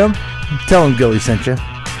when you get them, tell them Gilly sent you.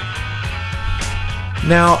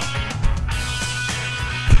 Now,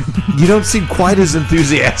 you don't seem quite as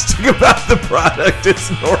enthusiastic about the product as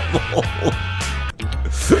normal.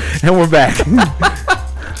 And we're back.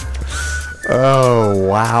 Oh,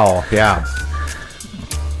 wow. Yeah.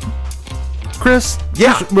 Chris,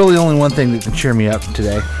 there's really only one thing that can cheer me up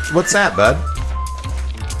today. What's that, bud?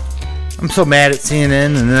 I'm so mad at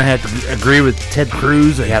CNN, and then I have to agree with Ted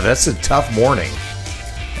Cruz. Yeah, that's a tough morning.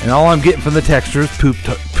 And all I'm getting from the texters poop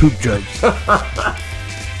jokes.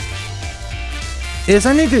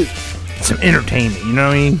 I need some entertainment, you know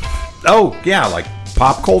what I mean? Oh, yeah, like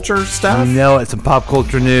pop culture stuff? I know it's some pop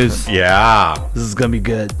culture news. Yeah. This is going to be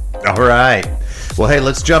good. All right. Well, hey,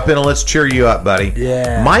 let's jump in and let's cheer you up, buddy.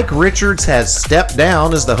 Yeah. Mike Richards has stepped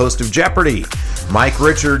down as the host of Jeopardy! Mike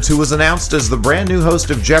Richards, who was announced as the brand new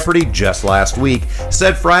host of Jeopardy! Just last week,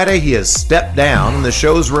 said Friday he has stepped down and the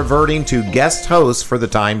show's reverting to guest hosts for the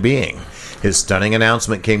time being. His stunning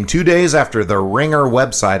announcement came 2 days after the Ringer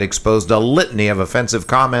website exposed a litany of offensive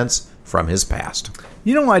comments from his past.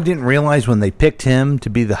 You know what I didn't realize when they picked him to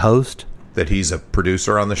be the host? That he's a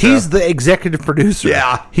producer on the show? He's the executive producer.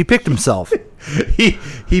 Yeah. He picked himself. He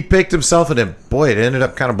picked himself, and then, boy, it ended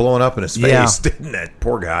up kind of blowing up in his face, didn't it?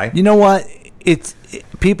 Poor guy. You know what?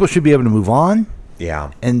 People should be able to move on.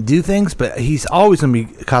 Yeah. And do things, but he's always going to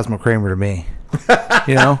be Cosmo Kramer to me.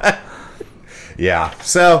 You know? Yeah.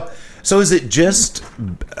 So is it just,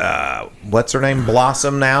 what's her name,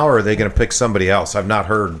 Blossom now, or are they going to pick somebody else? I've not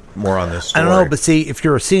heard more on this story. I don't know, but see, if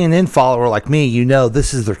you're a CNN follower like me, you know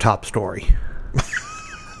this is their top story.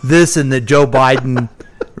 This and that Joe Biden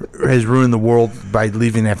has ruined the world by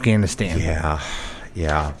leaving Afghanistan.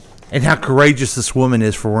 Yeah. And how courageous this woman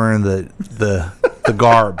is for wearing the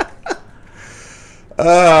garb.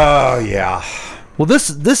 Oh, yeah. Well, this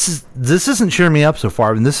isn't cheering me up so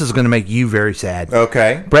far, and this is going to make you very sad.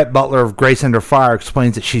 Okay. Brett Butler of Grace Under Fire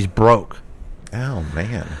explains that she's broke. Oh,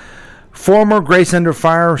 man. Former Grace Under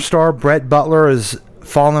Fire star Brett Butler is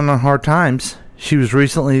fallen on hard times. She was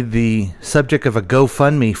recently the subject of a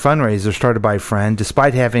GoFundMe fundraiser started by a friend,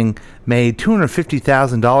 despite having made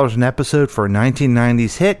 $250,000 an episode for a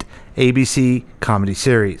 1990s hit ABC comedy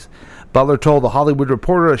series. Butler told The Hollywood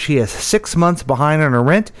Reporter she has 6 months behind on her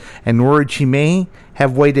rent and worried she may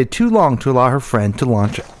have waited too long to allow her friend to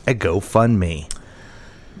launch a GoFundMe.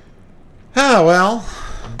 Oh, well.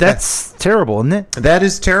 That's terrible, isn't it? That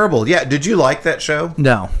is terrible. Yeah, did you like that show?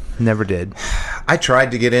 No, never did. I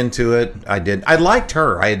tried to get into it. I did. I liked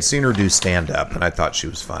her. I had seen her do stand-up, and I thought she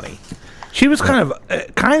was funny. She was kind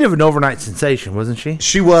of an overnight sensation, wasn't she?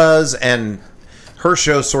 She was, and her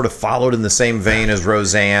show sort of followed in the same vein as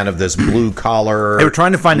Roseanne, of this blue-collar. They were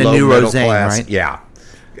trying to find a new Roseanne, right? Yeah.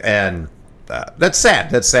 And that's sad.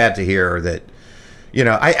 That's sad to hear that. You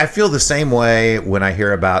know, I feel the same way when I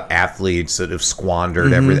hear about athletes that have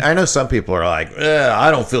squandered everything. I know some people are like, I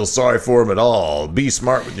don't feel sorry for them at all. Be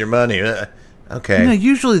smart with your money. Okay. You know,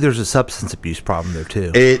 usually there's a substance abuse problem there,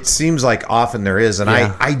 too. It seems like often there is. And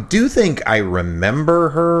I do think I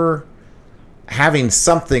remember her having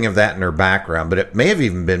something of that in her background, but it may have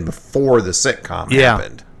even been before the sitcom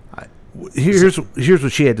happened. Here's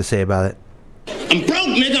what she had to say about it. I'm broke,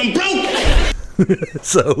 nigga. I'm broke.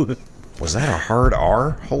 So... Was that a hard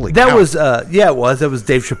R? Holy cow. That was, it was. That was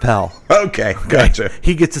Dave Chappelle. Okay, gotcha.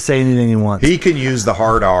 He gets to say anything he wants. He can use the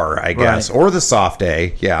hard R, I guess, or the soft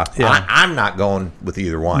A. Yeah. I'm not going with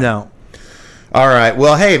either one. No. All right.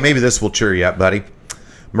 Well, hey, maybe this will cheer you up, buddy.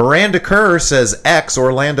 Miranda Kerr says ex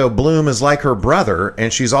Orlando Bloom is like her brother,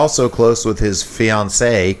 and she's also close with his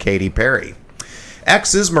fiancée, Katy Perry.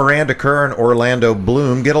 Exes Miranda Kerr and Orlando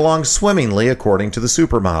Bloom get along swimmingly, according to the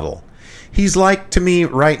supermodel. He's like, to me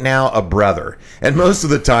right now, a brother, and most of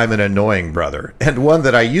the time an annoying brother, and one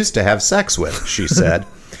that I used to have sex with, she said.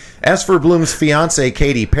 As for Bloom's fiance,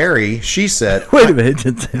 Katy Perry, she said... Wait a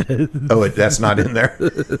minute. Oh, that's not in there.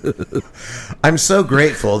 I'm so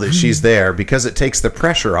grateful that she's there because it takes the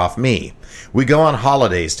pressure off me. We go on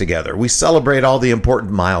holidays together. We celebrate all the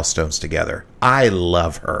important milestones together. I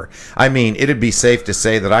love her. I mean, it'd be safe to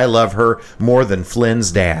say that I love her more than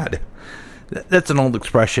Flynn's dad. That's an old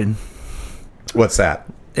expression. What's that?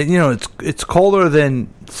 You know, it's colder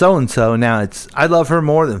than so-and-so. Now it's, I love her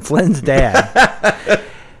more than Flynn's dad.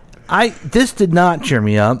 This did not cheer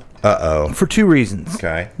me up. Uh-oh. For two reasons.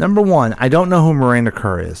 Okay. Number one, I don't know who Miranda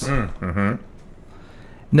Kerr is. Mm-hmm.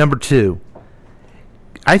 Number two,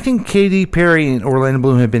 I think Katy Perry and Orlando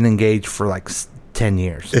Bloom have been engaged for like 10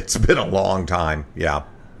 years. It's been a long time, yeah.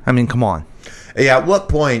 I mean, come on. Yeah, at what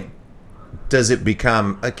point does it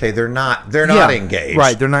become, okay, they're not engaged.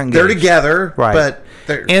 Right, they're not engaged. They're together, right. But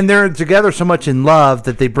they're together so much in love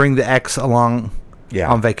that they bring the ex along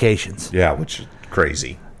on vacations. Yeah, which is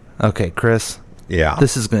crazy. Okay, Chris. Yeah.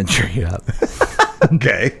 This is going to cheer you up.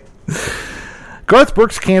 Okay. Garth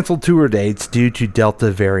Brooks canceled tour dates due to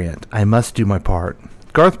Delta variant. I must do my part.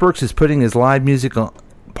 Garth Brooks is putting his live music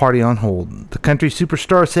party on hold. The country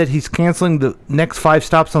superstar said he's canceling the next 5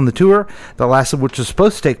 stops on the tour, the last of which was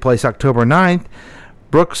supposed to take place October 9th.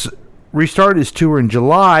 Brooks restarted his tour in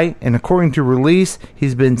July, and according to release,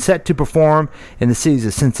 he's been set to perform in the cities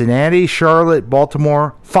of Cincinnati, Charlotte,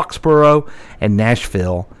 Baltimore, Foxborough, and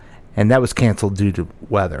Nashville, and that was canceled due to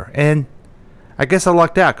weather. And I guess I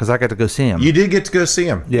lucked out because I got to go see him. You did get to go see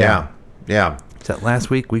him. Yeah. Is that last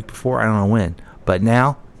week before? I don't know when. But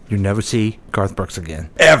now, you'll never see Garth Brooks again.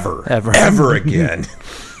 Ever again.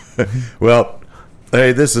 Well,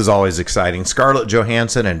 hey, this is always exciting. Scarlett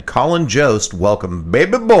Johansson and Colin Jost welcome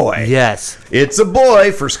baby boy. Yes. It's a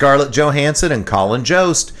boy for Scarlett Johansson and Colin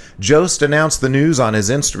Jost. Jost announced the news on his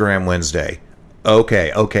Instagram Wednesday.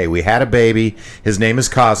 Okay, we had a baby. His name is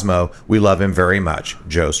Cosmo. We love him very much,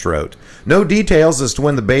 Jost wrote. No details as to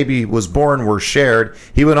when the baby was born were shared.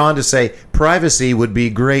 He went on to say, privacy would be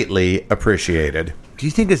greatly appreciated. Do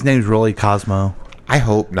you think his name's really Cosmo? I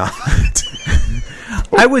hope not.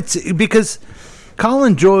 I would say, because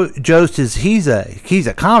Colin Jost he's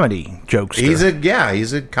a comedy jokester.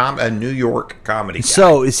 He's a New York comedy guy.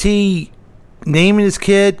 So is he naming his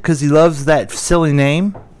kid because he loves that silly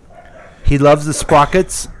name? He loves the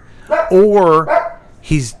Sprockets, or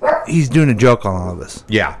he's doing a joke on all of us.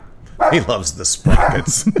 Yeah, he loves the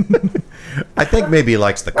Sprockets. I think maybe he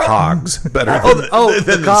likes the Cogs better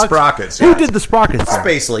than the Sprockets. Who did the Sprockets?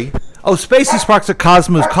 Spacely. Oh, Spacely Sprockets are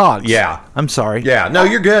Cosmo's Cogs. Yeah. I'm sorry. Yeah, no,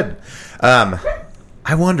 you're good.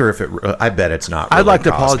 I wonder if I bet it's not really I'd like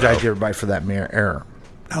to Cosmo. apologize to everybody for that error.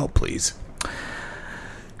 Oh, please.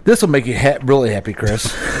 This will make you really happy,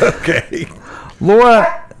 Chris. Okay.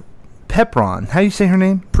 Laura Prepon, how do you say her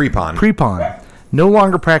name? Prepon. No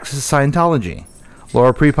longer practices Scientology.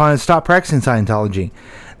 Laura Prepon has stopped practicing Scientology.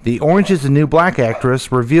 The Orange is the New Black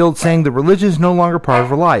actress revealed, saying the religion is no longer part of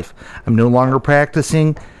her life. I'm no longer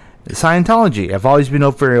practicing Scientology. I've always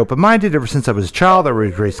been very open-minded ever since I was a child. I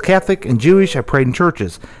was raised Catholic and Jewish. I prayed in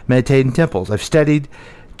churches, meditated in temples. I've studied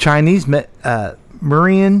Chinese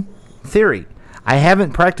Marian theory. I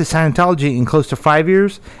haven't practiced Scientology in close to 5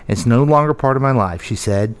 years. It's no longer part of my life, she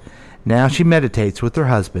said. Now she meditates with her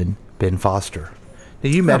husband, Ben Foster. Now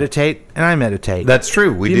you meditate, and I meditate. That's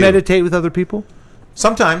true. We do. You meditate with other people?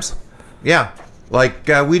 Sometimes. Yeah. Like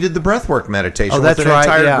we did the breathwork meditation with an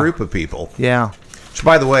entire group of people. Yeah. Which,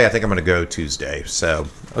 by the way, I think I'm going to go Tuesday. So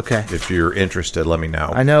okay, if you're interested, let me know.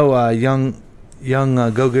 I know a young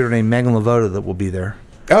go-getter named Megan Lavoda that will be there.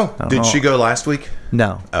 Oh, did she go last week?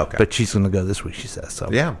 No. Okay. But she's going to go this week, she says. So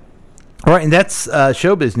yeah. All right, and that's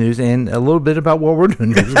showbiz news and a little bit about what we're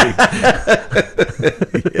doing this week.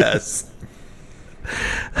 Yes.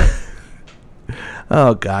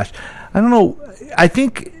 Oh, gosh. I don't know. I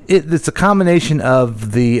think it's a combination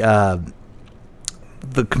of the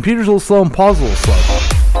computer's a little slow and Paul's a little slow.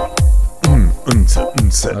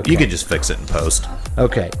 Okay. You can just fix it in post.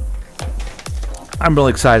 Okay. I'm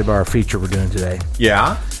really excited about our feature we're doing today.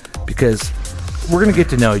 Yeah? Because we're going to get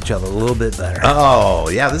to know each other a little bit better. Oh,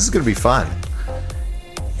 yeah, this is going to be fun.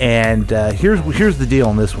 And here's the deal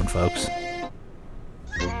on this one, folks.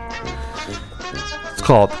 It's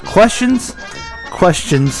called Questions.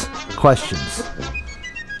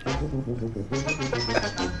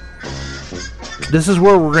 This is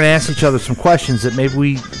where we're going to ask each other some questions that maybe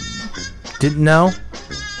we didn't know.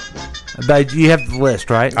 But you have the list,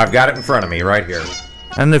 right? I've got it in front of me right here.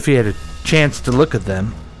 I don't know if you had a chance to look at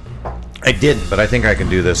them. I didn't, but I think I can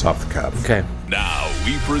do this off the cuff. Okay. Now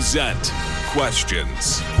we present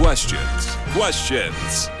Questions. I'm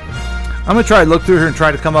going to try to look through here and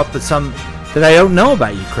try to come up with some that I don't know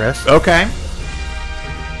about you, Chris. Okay.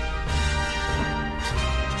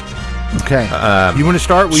 Okay. You want to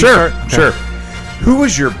start? Will you Sure. start? Okay. Sure. Who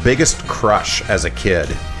was your biggest crush as a kid?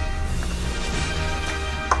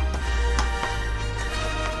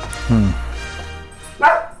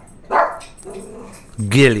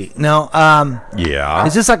 Gilly. No. Yeah.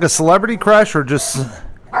 Is this like a celebrity crush or just?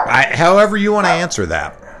 However you want to answer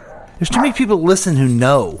that. There's too many people that listen who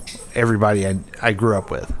know everybody I grew up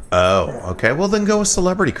with. Oh, okay. Well, then go with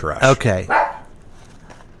celebrity crush. Okay.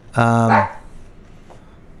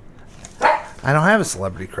 I don't have a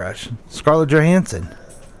celebrity crush. Scarlett Johansson.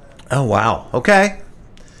 Oh, wow. Okay.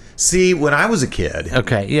 See, when I was a kid.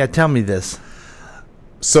 Okay. Yeah. Tell me this.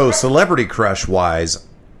 So, celebrity crush wise,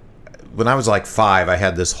 when I was like 5, I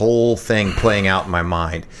had this whole thing playing out in my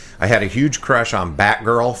mind. I had a huge crush on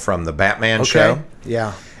Batgirl from the Batman show.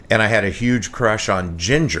 Yeah. And I had a huge crush on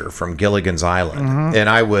Ginger from Gilligan's Island. And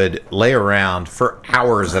I would lay around for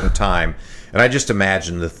hours at a time. And I just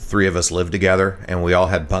imagined the three of us lived together, and we all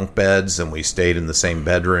had bunk beds, and we stayed in the same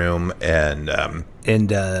bedroom. And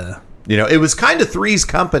you know, it was kind of Three's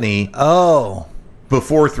Company. Oh.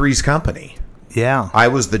 Before Three's Company. Yeah. I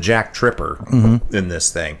was the Jack Tripper in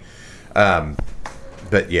this thing.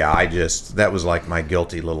 But yeah, that was like my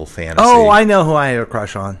guilty little fantasy. Oh, I know who I had a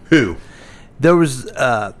crush on. Who? There was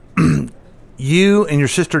you and your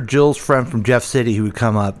sister Jill's friend from Jeff City who would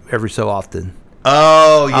come up every so often.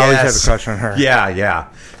 Oh, yes. I always had a crush on her. Yeah, yeah.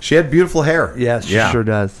 She had beautiful hair. Yes, she sure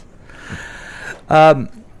does.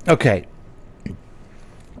 Okay.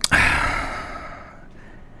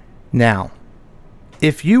 Now,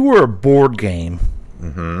 if you were a board game,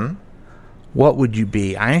 what would you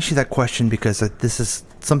be? I asked you that question because this is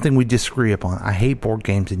something we disagree upon. I hate board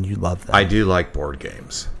games and you love them. I do like board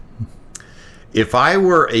games. If I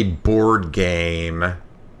were a board game,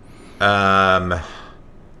 so,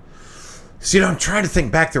 you know, I'm trying to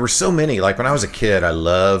think back. There were so many. Like when I was a kid, I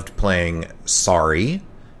loved playing Sorry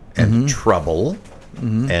and Trouble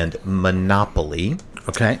and Monopoly.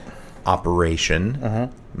 Okay.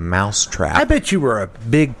 Operation. Mousetrap. I bet you were a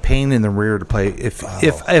big pain in the rear to play.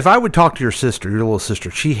 If I would talk to your sister, your little sister,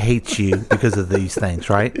 she hates you because of these things,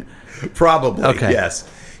 right? Probably. Okay. Yes.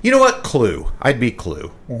 You know what? Clue. I'd be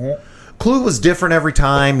Clue. Clue was different every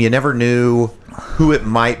time. You never knew who it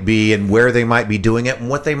might be and where they might be doing it and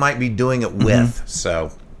what they might be doing it with.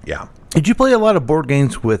 So, yeah. Did you play a lot of board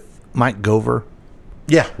games with Mike Gover?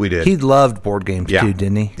 Yeah, we did. He loved board games too,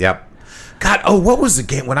 didn't he? Yep. God, what was the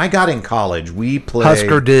game? When I got in college, we played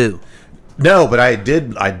Husker Du. No, but I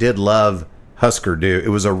did love Husker Du. It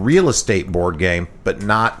was a real estate board game, but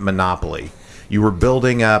not Monopoly. You were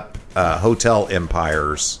building up hotel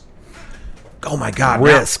empires. Oh my God!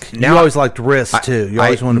 Risk. Now you always liked Risk too. You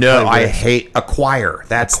always wanted to play Risk. I hate Acquire.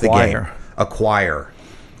 That's the game. Acquire.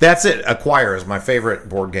 That's it. Acquire is my favorite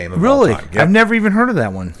board game of all time. Yep. I've never even heard of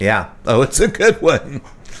that one. Yeah. Oh, it's a good one.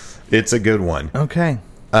 It's a good one. Okay.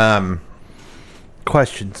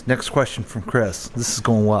 Questions. Next question from Chris. This is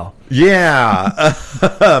going well. Yeah.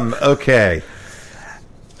 Okay.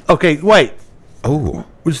 Okay, wait. Oh.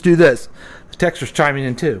 Let's do this. The texter's chiming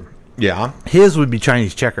in too. Yeah. His would be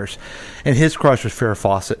Chinese checkers, and his crush was Farrah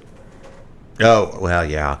Fawcett. Oh, well,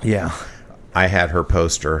 yeah. Yeah. I had her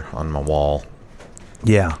poster on my wall.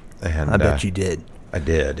 Yeah. And I bet you did. I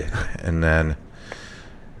did. And then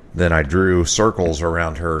I drew circles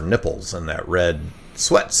around her nipples in that red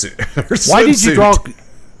sweatsuit. Why did you draw?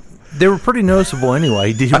 They were pretty noticeable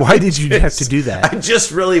anyway. Why did you have to do that? I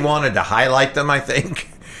just really wanted to highlight them, I think.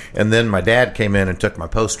 And then my dad came in and took my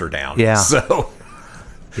poster down. Yeah. So,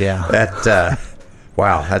 yeah.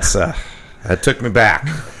 Wow, that took me back.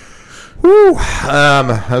 Woo.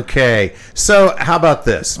 Okay. So, how about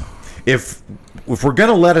this? If we're going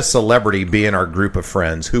to let a celebrity be in our group of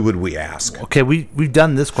friends, who would we ask? Okay, we've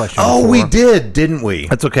done this question before. We did, didn't we?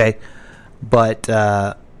 That's okay. But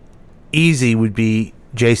easy would be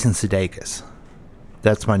Jason Sudeikis.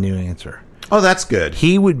 That's my new answer. Oh, that's good.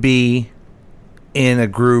 He would be in a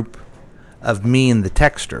group of me and the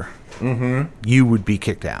texter. You would be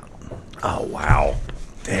kicked out. Oh, wow.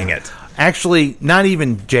 Dang it. Actually, not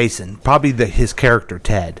even Jason. Probably his character,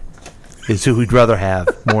 Ted, is who we'd rather have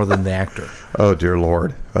more than the actor. Oh, dear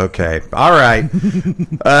Lord. Okay. All right.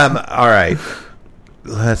 All right.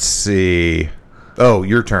 Let's see. Oh,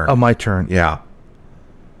 your turn. Oh, my turn. Yeah.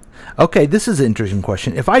 Okay, this is an interesting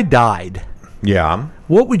question. If I died,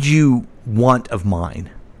 what would you want of mine?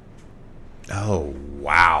 Oh,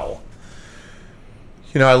 wow.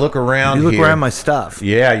 You know, I look around You look here. around my stuff.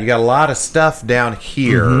 Yeah, you got a lot of stuff down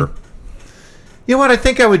here. You know what? I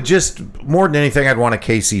think I would just, more than anything, I'd want a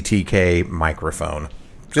KCTK microphone.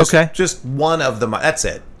 Just one of them. That's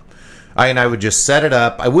it. And I would just set it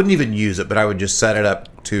up. I wouldn't even use it, but I would just set it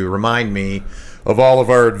up to remind me of all of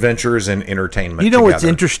our adventures and entertainment. You know together. what's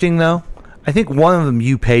interesting, though? I think one of them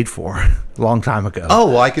you paid for a long time ago. Oh,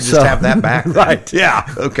 well, I could just have that back then. Right. Yeah.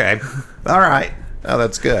 Okay. All right. Oh,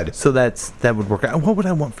 that's good. So that would work out. What would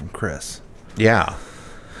I want from Chris? Yeah.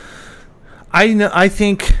 I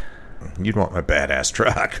think you'd want my badass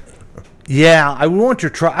truck. Yeah, I want your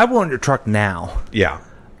truck. I want your truck now. Yeah.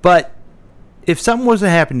 But if something was to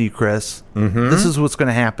happen to you, Chris, this is what's going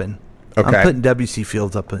to happen. Okay. I'm putting WC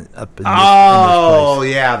Fields up in this place.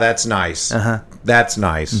 Yeah, that's nice. That's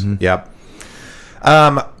nice. Yep.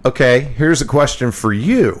 Okay, here's a question for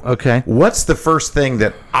you. Okay. What's the first thing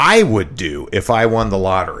that I would do if I won the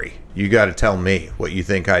lottery? You got to tell me what you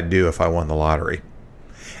think I'd do if I won the lottery.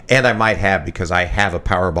 And I might have, because I have a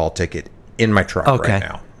Powerball ticket in my truck right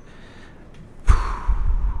now.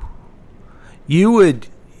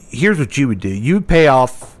 Here's what you would do. You would pay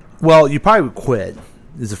off, well, you probably would quit,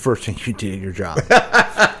 is the first thing you do at your job.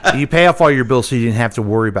 You pay off all your bills so you didn't have to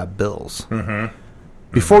worry about bills.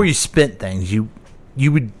 Before you spent things, you'd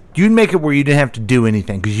make it where you didn't have to do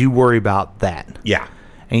anything because you worry about that. Yeah.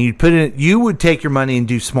 And you would take your money and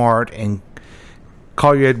do smart and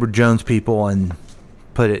call your Edward Jones people and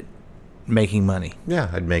put it making money. Yeah,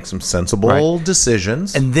 I'd make some sensible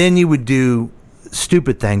decisions. And then you would do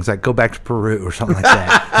stupid things like go back to Peru or something like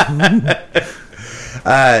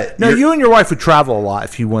that. No, you and your wife would travel a lot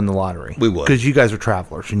if you won the lottery. We would. Because you guys are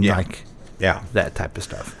travelers and you like Yeah. that type of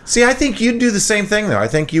stuff. See, I think you'd do the same thing, though. I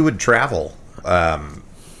think you would travel.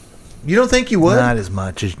 You don't think you would? Not as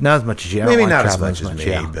much as you. Maybe not as much as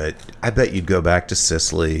me, but I bet you'd go back to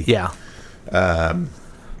Sicily. Yeah.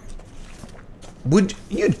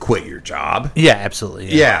 You'd quit your job? Yeah,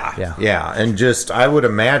 absolutely. Yeah. And I would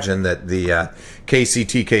imagine that the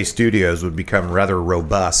KCTK studios would become rather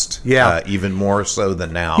robust. Yeah. Even more so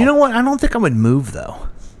than now. You know what? I don't think I would move, though.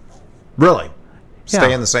 Really? Stay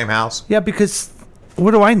Yeah. in the same house? Yeah, because what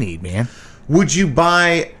do I need, man? Would you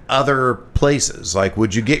buy other places? Like,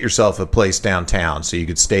 would you get yourself a place downtown so you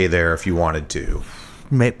could stay there if you wanted to?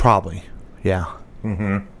 Probably. Yeah.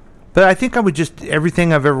 But I think I would just,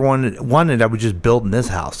 everything I've ever wanted, I would just build in this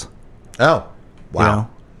house. Oh, wow. You know?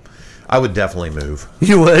 I would definitely move.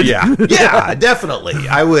 You would? Yeah. Yeah, definitely.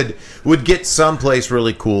 I would get someplace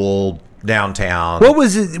really cool downtown. What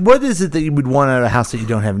is it that you would want out of a house that you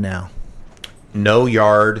don't have now? No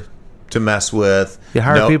yard to mess with. You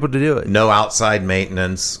hire people to do it. No outside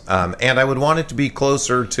maintenance. And I would want it to be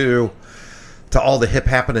closer to all the hip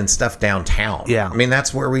happening stuff downtown. Yeah. I mean,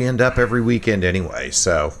 that's where we end up every weekend anyway.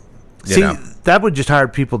 So, you know. That would just hire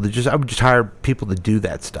people I would just hire people to do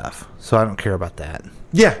that stuff. So I don't care about that.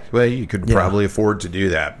 Yeah. Well, you could probably afford to do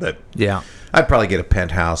that. But yeah, I'd probably get a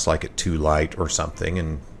penthouse like at Two Light or something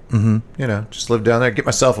and, just live down there. Get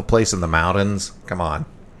myself a place in the mountains. Come on.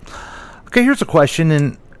 Okay, here's a question,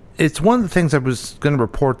 and it's one of the things I was going to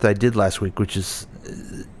report that I did last week, which is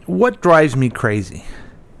what drives me crazy.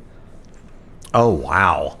 Oh,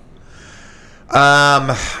 wow.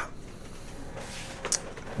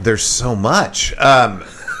 There's so much.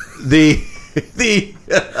 Okay,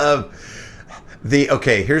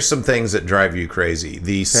 here's some things that drive you crazy.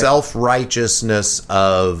 The self-righteousness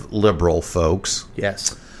of liberal folks.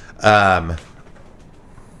 Yes.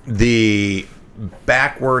 The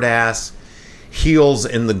backward ass heels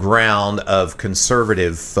in the ground of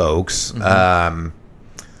conservative folks.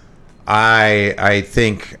 I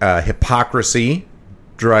think hypocrisy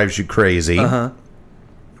drives you crazy.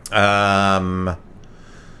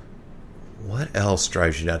 What else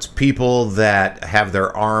drives you nuts? People that have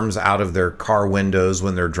their arms out of their car windows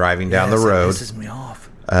when they're driving down the road. That pisses me off.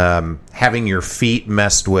 Having your feet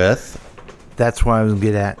messed with. That's what I was going to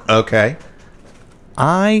get at. Okay.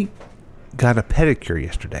 I got a pedicure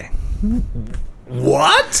yesterday.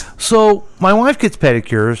 What? So my wife gets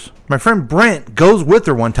pedicures. My friend Brent goes with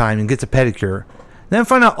her one time and gets a pedicure. Then I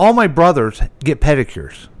find out all my brothers get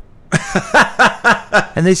pedicures.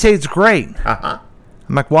 And they say it's great.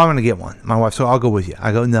 I'm like, well, I'm going to get one. My wife said, I'll go with you.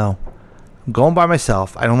 I go, no. I'm going by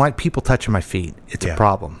myself. I don't like people touching my feet. It's a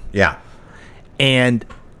problem. Yeah. And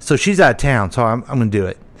so she's out of town, so I'm going to do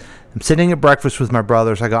it. I'm sitting at breakfast with my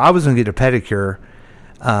brothers. I go, I was going to get a pedicure,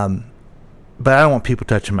 but I don't want people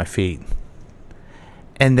touching my feet.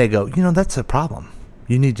 And they go, that's a problem.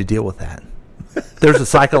 You need to deal with that. There's a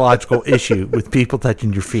psychological issue with people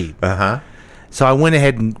touching your feet. So I went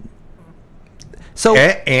ahead and...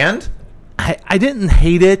 And? I didn't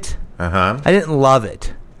hate it. I didn't love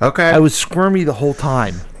it. Okay. I was squirmy the whole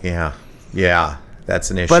time. Yeah.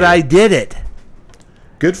 That's an issue. But I did it.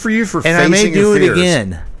 Good for you for and facing your fears. And I may do it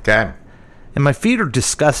again. Okay. And my feet are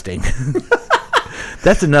disgusting.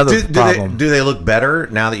 That's another problem. Do they look better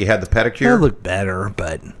now that you had the pedicure? They look better,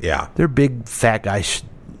 but yeah, they're big fat guys'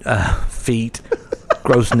 feet,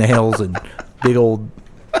 gross nails, and big old,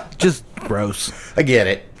 just gross. I get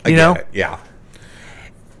it. Yeah.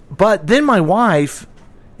 But then my wife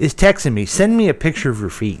is texting me, send me a picture of your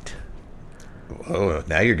feet. Oh,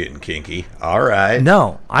 now you're getting kinky. All right.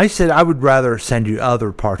 No, I said I would rather send you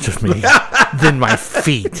other parts of me than my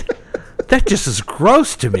feet. That just is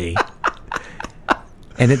gross to me.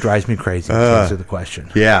 And it drives me crazy to answer the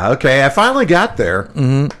question. Yeah, okay. I finally got there.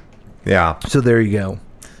 Mm-hmm. Yeah. So there you go.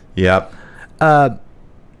 Yep.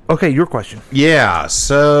 Okay, your question. Yeah,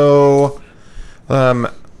 so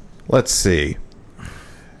let's see.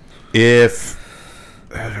 If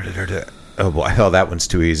oh boy, that one's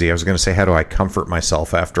too easy. I was going to say, how do I comfort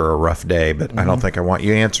myself after a rough day, but I don't think I want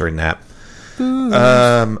you answering that.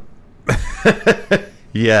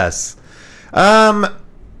 Yes.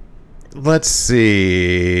 Let's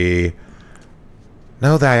see.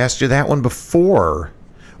 No, I asked you that one before.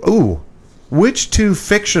 Ooh, which two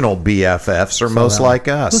fictional BFFs are most like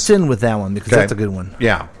us? Let's end with that one because that's a good one.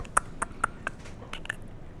 Yeah.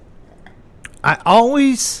 I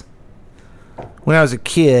always, when I was a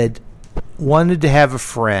kid, wanted to have a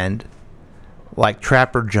friend like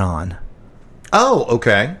Trapper John. Oh,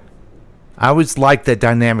 okay. I always liked that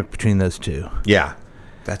dynamic between those two. Yeah,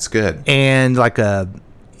 that's good. And like you can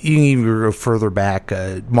even go further back,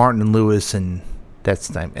 Martin and Lewis, and that's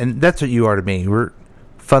the time. And that's what you are to me. We're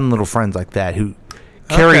fun little friends like that who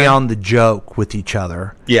carry on the joke with each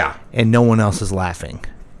other. Yeah. And no one else is laughing.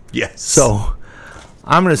 Yes. So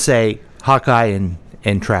I'm going to say Hawkeye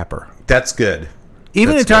and Trapper. That's good.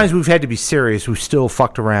 Even at times we've had to be serious, we've still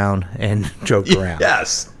fucked around and joked around.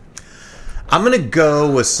 Yes. I'm going to go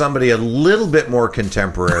with somebody a little bit more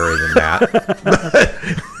contemporary than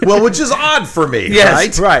that. Well, which is odd for me,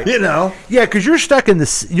 yes, right? You know, yeah, because you're stuck in the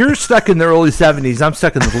early 70s. I'm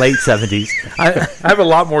stuck in the late 70s. I have a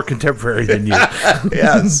lot more contemporary than you.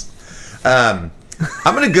 Yes. I'm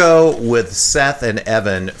going to go with Seth and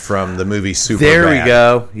Evan from the movie Superbad. There we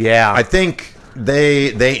go. Yeah, I think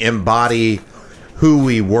they embody who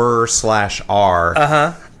we were /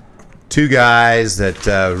 are. Two guys that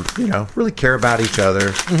really care about each other.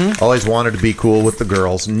 Mm-hmm. Always wanted to be cool with the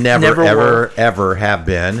girls. Never ever have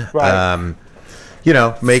been. Right.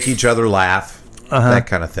 Make each other laugh. That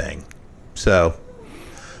kind of thing. So,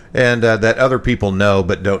 and that other people know,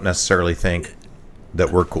 but don't necessarily think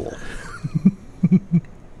that we're cool.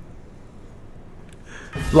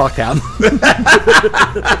 Lockout.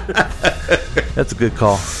 That's a good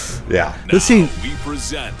call. Yeah. Let's see. We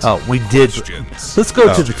present. Oh, we did. Questions. Let's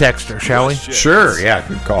go to the texter, shall we? Sure. Yeah.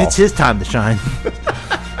 Good call. It's his time to shine.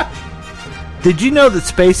 Did you know that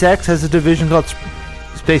SpaceX has a division called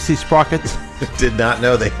Spacey Sprockets? Did not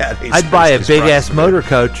know they had a I'd buy a big-ass motor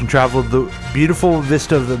coach and travel the beautiful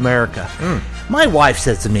vista of America. My wife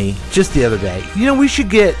said to me just the other day, we should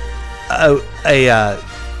get a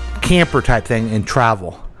camper type thing and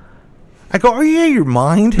travel. I go, are you out of your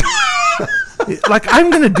mind? Like,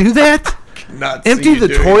 I'm going to do that? Empty the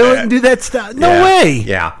toilet and do that stuff? No way.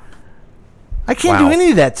 Yeah. I can't do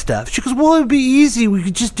any of that stuff. She goes, well, it'd be easy. We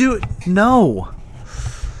could just do it. No.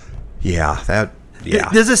 Yeah.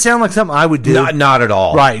 Does it sound like something I would do? Not at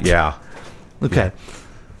all. Right. Yeah. Okay.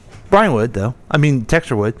 Brian would, though. I mean,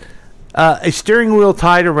 Texter would. A steering wheel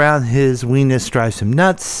tied around his weenus drives him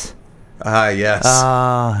nuts. Yes.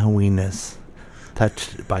 Weenus.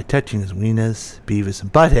 By touching his weenus, Beavis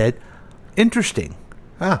and Butthead. Interesting.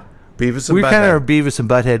 Beavis and Butthead. We kind of are Beavis and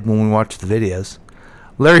Butthead when we watch the videos.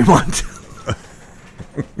 Larry Mondello.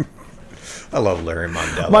 I love Larry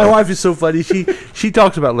Mondello. My wife is so funny. She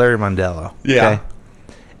talks about Larry Mondello. Yeah. Okay?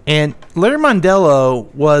 And Larry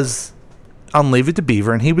Mondello was on Leave It to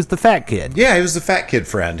Beaver, and he was the fat kid. Yeah, he was the fat kid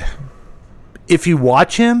friend. If you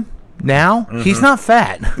watch him now, he's not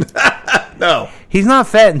fat. No. He's not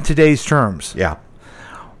fat in today's terms. Yeah.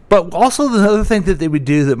 But also the other thing that they would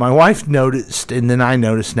do that my wife noticed, and then I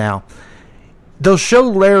notice now, they'll show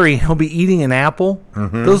Larry, he'll be eating an apple.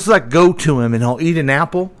 Mm-hmm. They'll just like go to him and he'll eat an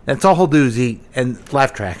apple. That's all he'll do is eat and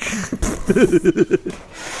laugh track.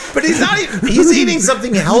 But he's not even, he's eating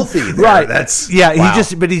something healthy there. Right. Wow.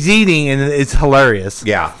 But he's eating and it's hilarious.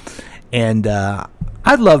 Yeah. And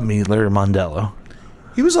I love me Larry Mondello.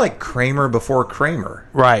 He was like Kramer before Kramer.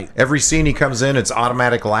 Right. Every scene he comes in, it's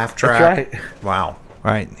automatic laugh track. That's right. Wow.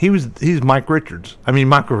 Right. He's Michael Richards.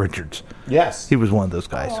 Yes. He was one of those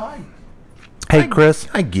guys. Hey, Chris.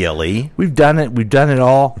 Hi, Gilly. We've done it. We've done it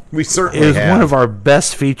all. We certainly have. It was have. one of our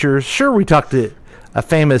best features. Sure, we talked to a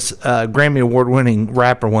famous Grammy Award-winning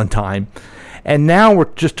rapper one time, and now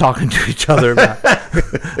we're just talking to each other about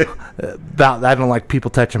about I don't like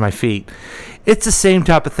people touching my feet. It's the same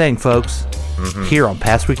type of thing, folks, here on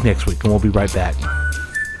Past Week, Next Week, and we'll be right back.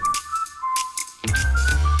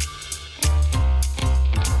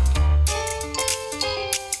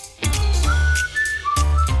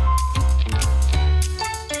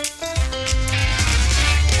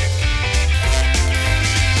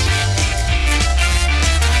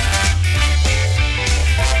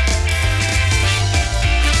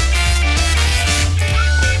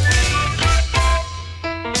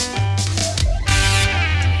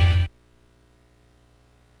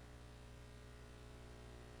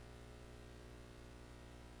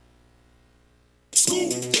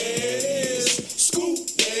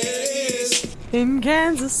 In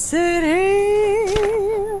Kansas City.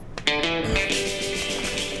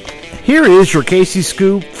 Here is your Casey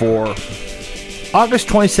Scoop for August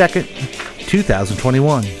 22nd,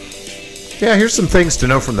 2021. Yeah, here's some things to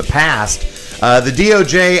know from the past. The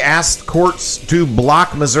DOJ asked courts to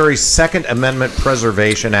block Missouri's Second Amendment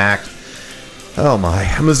Preservation Act. Oh my.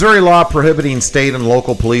 A Missouri law prohibiting state and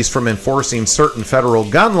local police from enforcing certain federal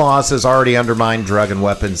gun laws has already undermined drug and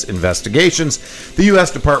weapons investigations, the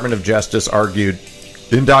U.S. Department of Justice argued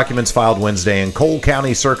in documents filed Wednesday in Cole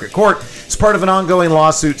County Circuit Court. As part of an ongoing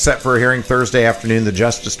lawsuit set for a hearing Thursday afternoon, the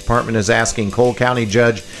Justice Department is asking Cole County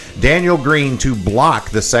Judge Daniel Green to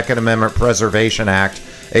block the Second Amendment Preservation Act,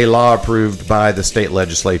 a law approved by the state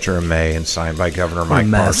legislature in May and signed by Governor Mike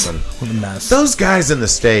Parson. What a mess. Those guys in the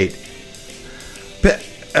state...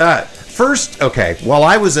 First, okay, while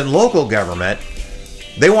I was in local government,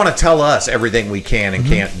 they want to tell us everything we can and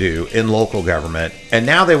can't do in local government, and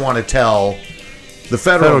now they want to tell the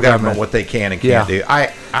federal government what they can and can't do.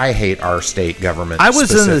 I hate our state government. I was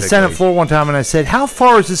in the Senate floor one time, and I said, how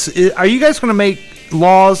far is this? Are you guys going to make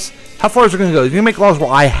laws? How far is it going to go? You're going to make laws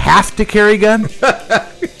where I have to carry a gun?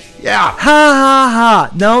 Yeah. Ha, ha,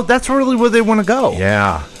 ha. No, that's really where they want to go.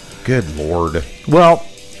 Yeah. Good Lord. Well,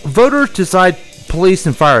 voters decide police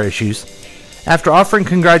and fire issues. After offering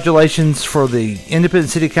congratulations for the Independent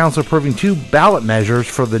City Council approving 2 ballot measures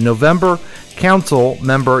for the November council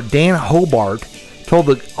member Dan Hobart told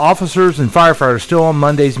the officers and firefighters still on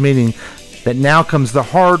Monday's meeting that now comes the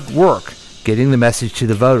hard work getting the message to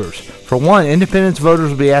the voters. For one, Independence voters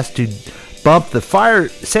will be asked to bump the fire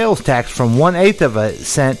sales tax from 1/8 of a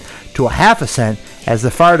cent to 1/2 cent as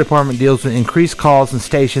the fire department deals with increased calls and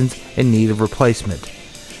stations in need of replacement.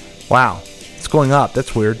 Wow. It's going up.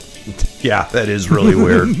 That's weird. Yeah, that is really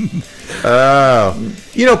weird.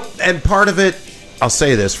 And part of it, I'll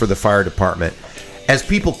say this for the fire department, as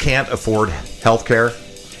people can't afford health care,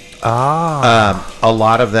 a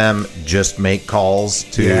lot of them just make calls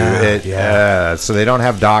to so they don't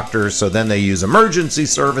have doctors, so then they use emergency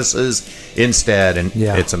services instead, and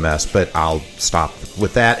it's a mess. But I'll stop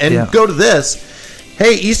with that and go to this.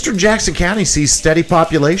 Hey, Eastern Jackson County sees steady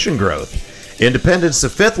population growth. Independence, the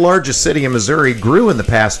 5th largest city in Missouri, grew in the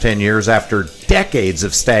past 10 years after decades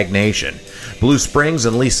of stagnation. Blue Springs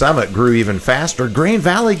and Lee Summit grew even faster. Grain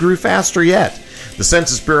Valley grew faster yet. The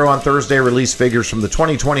Census Bureau on Thursday released figures from the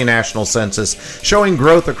 2020 National Census showing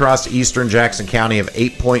growth across eastern Jackson County of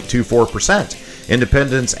 8.24%.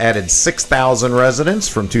 Independence added 6,000 residents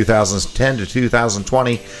from 2010 to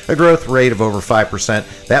 2020, a growth rate of over 5%.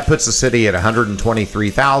 That puts the city at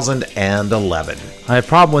 123,011. I have a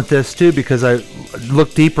problem with this, too, because I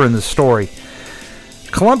looked deeper in the story.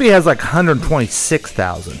 Columbia has like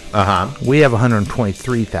 126,000. We have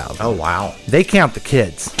 123,000. Oh, wow. They count the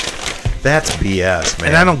kids. That's BS, man.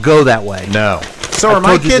 And I don't go that way. No. So are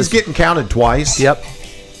my kids getting counted twice? Yep.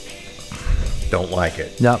 Don't like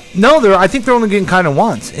it. No, I think they're only getting counted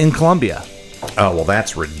once in Columbia. Oh, well,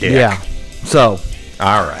 that's ridiculous. Yeah. So.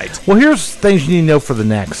 All right. Well, here's things you need to know for the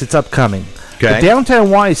next. It's upcoming. Okay. The Downtown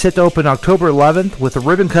Y is set to open October 11th with a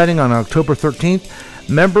ribbon cutting on October 13th.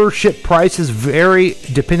 Membership prices vary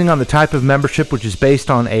depending on the type of membership, which is based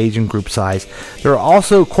on age and group size. There are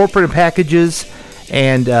also corporate packages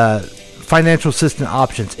and financial assistance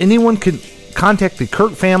options. Anyone can contact the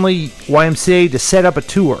Kirk Family YMCA to set up a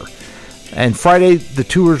tour. And Friday, the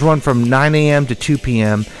tours run from 9 a.m. to 2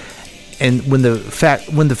 p.m. and when the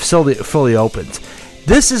facility fully opens.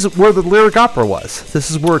 This is where the Lyric Opera was. This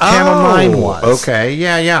is where Channel 9 was. Okay,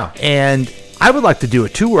 yeah. And I would like to do a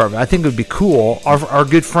tour of it. I think it would be cool. Our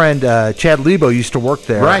good friend Chad Lebo used to work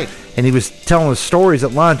there. Right. And he was telling us stories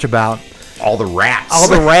at lunch about all the rats.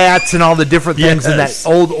 And all the different things in that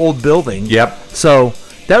old building. Yep. So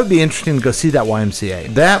that would be interesting to go see that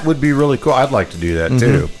YMCA. That would be really cool. I'd like to do that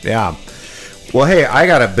too. Yeah. Well, hey, I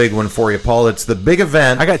got a big one for you, Paul. It's the big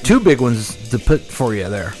event. I got 2 big ones to put for you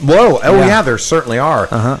there. Whoa. Oh, yeah, there certainly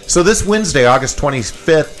are. So this Wednesday, August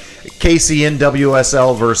 25th, KC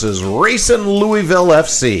NWSL versus Racing Louisville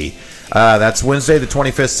FC. That's Wednesday the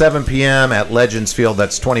 25th, 7 p.m. at Legends Field.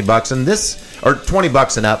 That's $20, and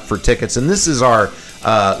 $20 and up for tickets. And this is our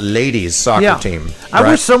ladies soccer team. I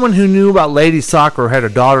wish someone who knew about ladies soccer or had a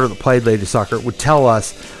daughter that played ladies soccer would tell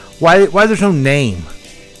us why there's no name.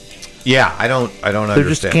 Yeah, I don't understand. They're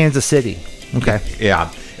just Kansas City. Okay.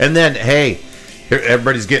 Yeah. And then, hey,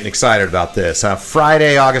 everybody's getting excited about this.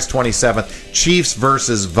 Friday, August 27th, Chiefs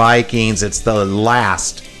versus Vikings. It's the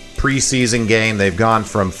last preseason game. They've gone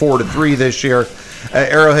from 4-3 this year.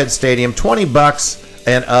 Arrowhead Stadium, $20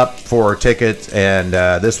 and up for tickets. And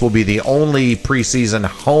this will be the only preseason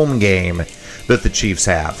home game that the Chiefs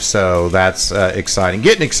have. So that's exciting.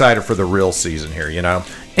 Getting excited for the real season here, you know.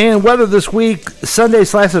 And weather this week, Sunday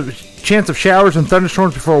chance of showers and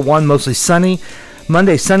thunderstorms before 1, mostly sunny.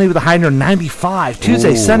 Monday, sunny with a high near 95.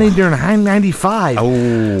 Tuesday, sunny near a high 95.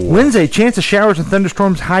 Wednesday, chance of showers and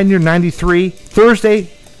thunderstorms, high near 93. Thursday,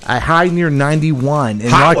 a high near 91. And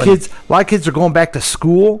a lot of kids are going back to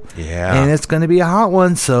school. Yeah. And it's going to be a hot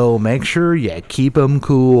one, so make sure you keep them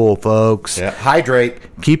cool, folks. Yeah. Hydrate.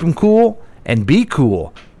 Keep them cool and be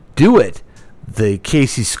cool. Do it the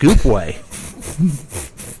Casey Scoop way.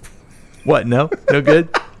 What? No good?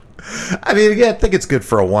 I mean, again, I think it's good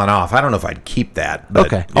for a one-off. I don't know if I'd keep that. But,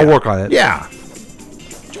 okay, I'll work on it. Yeah.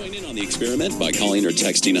 Join in on the experiment by calling or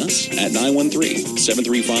texting us at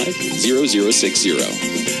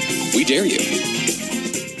 913-735-0060. We dare you.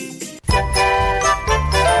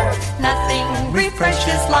 Nothing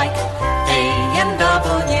refreshes like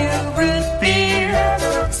A&W root beer.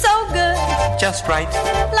 So good. Just right.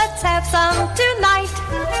 Let's have some tonight.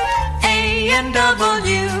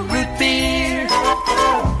 A&W root beer.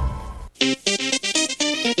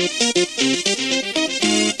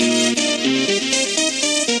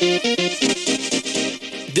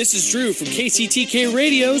 This is Drew from KCTK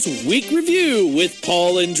Radio's Week Review with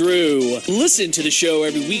Paul and Drew. Listen to the show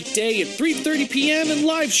every weekday at 3:30 p.m. and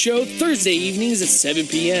live show Thursday evenings at 7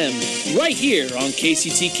 p.m. right here on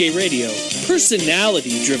KCTK Radio,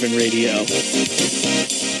 personality-driven radio.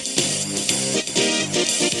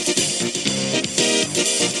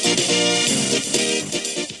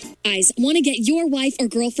 Guys, want to get your wife or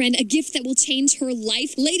girlfriend a gift that will change her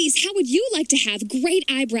life? Ladies, how would you like to have great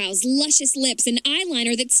eyebrows, luscious lips, an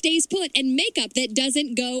eyeliner that stays put, and makeup that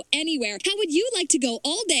doesn't go anywhere? How would you like to go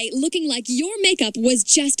all day looking like your makeup was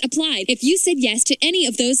just applied? If you said yes to any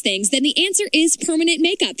of those things, then the answer is permanent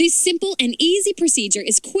makeup. This simple and easy procedure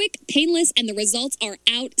is quick, painless, and the results are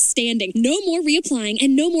outstanding. No more reapplying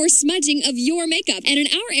and no more smudging of your makeup. And in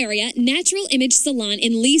our area, Natural Image Salon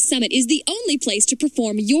in Lee Summit is the only place to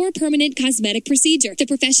perform your permanent cosmetic procedure. The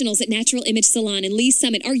professionals at Natural Image Salon in Lee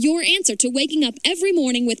Summit are your answer to waking up every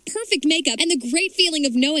morning with perfect makeup and the great feeling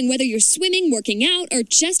of knowing whether you're swimming, working out, or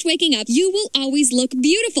just waking up, you will always look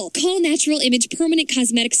beautiful. Call Natural Image Permanent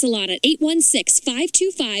Cosmetic Salon at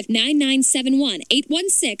 816-525-9971.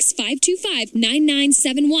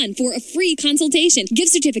 816-525-9971 for a free consultation.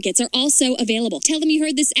 Gift certificates are also available. Tell them you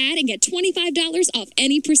heard this ad and get $25 off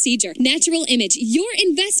any procedure. Natural Image, your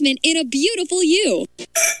investment in a beautiful you.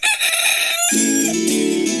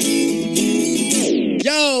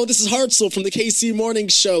 Yo, this is Hartzell from the KC Morning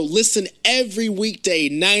Show. Listen every weekday,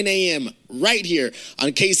 9 a.m., right here on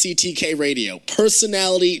KCTK Radio,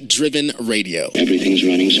 personality-driven radio. Everything's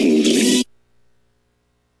running smoothly.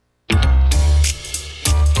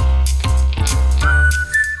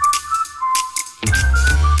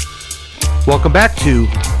 Welcome back to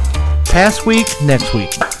Past Week, Next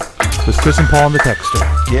Week with Chris and Paul and the Texter.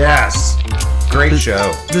 Yes. Great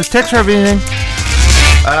show. Does Texter have anything?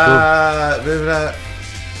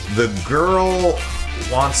 The girl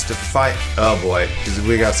wants to fight. Oh boy, because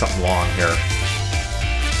we got something long here.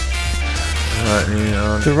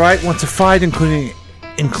 The right wants to fight, including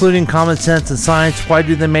common sense and science. Why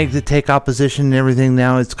do they make the take opposition and everything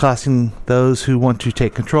now? It's costing those who want to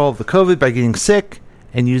take control of the COVID by getting sick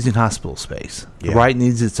and using hospital space. The right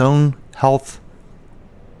needs its own health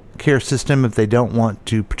care system if they don't want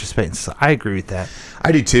to participate in society. I agree with that.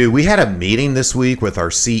 I do too. We had a meeting this week with our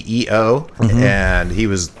CEO, and he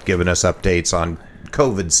was giving us updates on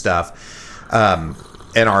COVID stuff. And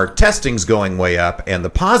our testing's going way up, and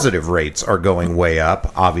the positive rates are going way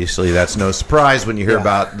up. Obviously, that's no surprise when you hear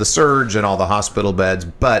about the surge and all the hospital beds.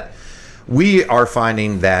 But we are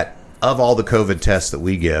finding that of all the COVID tests that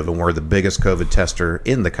we give, and we're the biggest COVID tester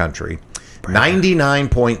in the country,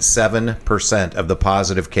 99.7% of the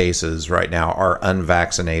positive cases right now are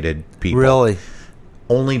unvaccinated people. Really?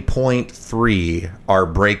 Only 0.3 are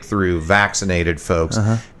breakthrough vaccinated folks.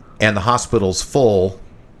 And the hospital's full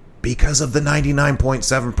because of the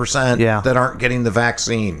 99.7% that aren't getting the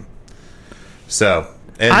vaccine. So,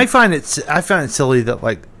 and I find it silly that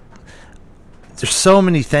like there's so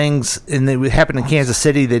many things, and it happened in Kansas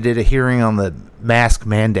City. They did a hearing on the mask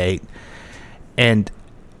mandate, and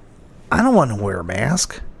I don't want to wear a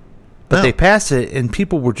mask, but they passed it, and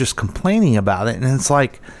people were just complaining about it. And it's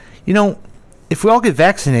like, if we all get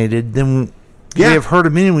vaccinated, then we have herd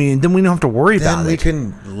immunity, and then we don't have to worry about it. Then we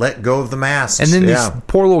can let go of the masks. And then these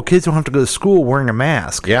poor little kids don't have to go to school wearing a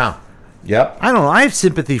mask. Yeah. Yep. I don't know. I have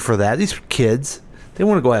sympathy for that. These kids, they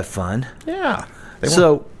want to go have fun. Yeah.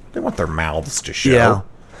 They want their mouths to show. Yeah.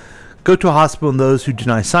 Go to a hospital and those who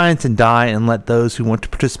deny science and die, and let those who want to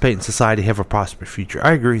participate in society have a prosperous future.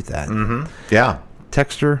 I agree with that. Mm-hmm. Yeah.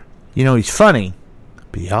 Texter, he's funny,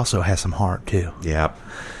 but he also has some heart, too. Yeah.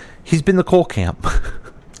 He's been to Cole Camp.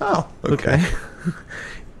 Oh, okay.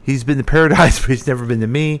 He's been to Paradise, but he's never been to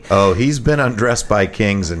me. Oh, he's been undressed by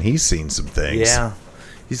kings, and he's seen some things. Yeah.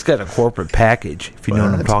 He's got a corporate package, if you know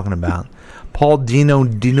what I'm talking about. Paul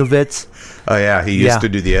Dinovitz. Oh, yeah. He used to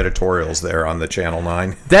do the editorials there on the Channel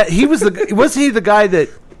 9. Wasn't he the guy that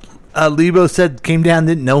Lebo said came down and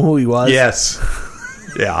didn't know who he was? Yes.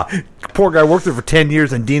 Yeah. Poor guy worked there for 10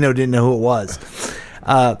 years, and Dino didn't know who it was.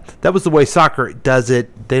 That was the way soccer does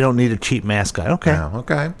it. They don't need a cheap mascot. Okay. Yeah,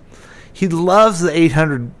 okay. He loves the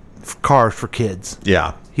 800 cars for kids.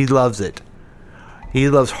 Yeah. He loves it. He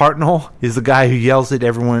loves Hartnell. He's the guy who yells at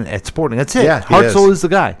everyone at Sporting. That's it. Yeah, Hartzell is the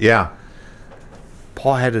guy. Yeah.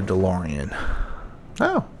 Paul had a DeLorean.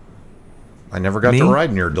 Oh. I never got to ride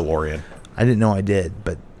in your DeLorean. I didn't know I did,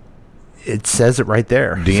 but it says it right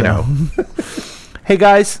there. Dino. So. Hey,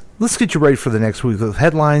 guys, let's get you ready for the next week with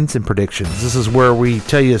headlines and predictions. This is where we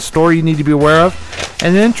tell you a story you need to be aware of,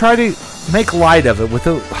 and then try to make light of it with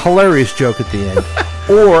a hilarious joke at the end.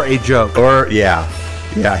 Or a joke.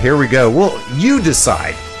 Yeah, here we go. Well, you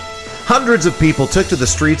decide. Hundreds of people took to the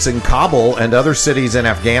streets in Kabul and other cities in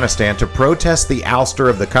Afghanistan to protest the ouster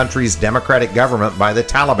of the country's democratic government by the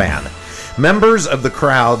Taliban. Members of the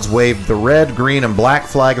crowds waved the red, green, and black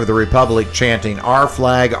flag of the Republic, chanting, "Our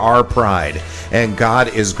flag, our pride," and "God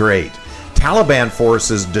is great." Taliban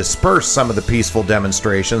forces dispersed some of the peaceful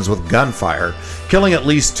demonstrations with gunfire, killing at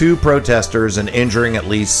least 2 protesters and injuring at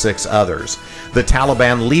least 6 others. The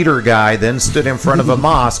Taliban leader guy then stood in front of a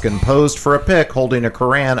mosque and posed for a pic holding a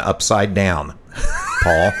Quran upside down.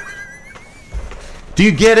 Paul? Do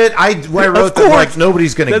you get it? I wrote that like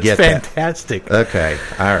nobody's going to get that. That's fantastic. Okay.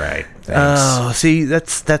 All right. Thanks. Oh, see,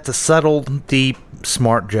 that's a subtle, deep,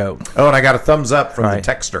 smart joke. Oh, and I got a thumbs up from the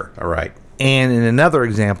texter. All right. And in another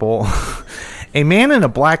example, a man in a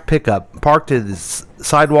black pickup parked at the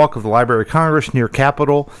sidewalk of the Library of Congress near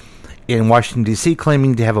Capitol in Washington, D.C.,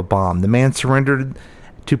 claiming to have a bomb. The man surrendered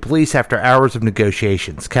to police after hours of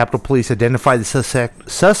negotiations. Capitol Police identified the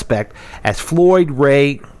suspect as Floyd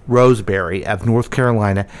Ray Roseberry of North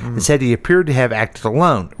Carolina and said he appeared to have acted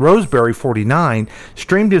alone. Roseberry, 49,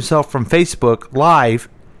 streamed himself from Facebook Live.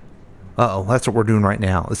 Uh-oh, that's what we're doing right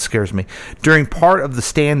now. It scares me. During part of the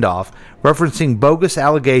standoff, referencing bogus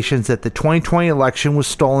allegations that the 2020 election was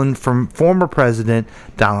stolen from former President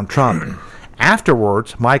Donald Trump.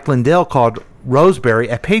 Afterwards, Mike Lindell called Roseberry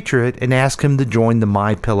a patriot and asked him to join the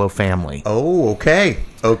MyPillow family. Oh, okay.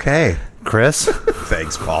 Okay. Chris?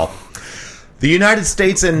 Thanks, Paul. The United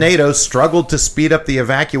States and NATO struggled to speed up the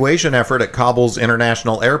evacuation effort at Kabul's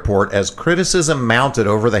international airport as criticism mounted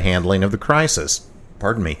over the handling of the crisis.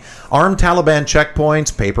 Pardon me. Armed Taliban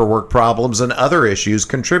checkpoints, paperwork problems, and other issues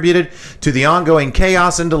contributed to the ongoing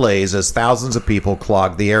chaos and delays as thousands of people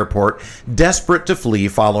clogged the airport, desperate to flee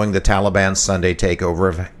following the Taliban's Sunday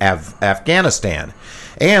takeover of Afghanistan.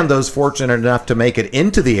 And those fortunate enough to make it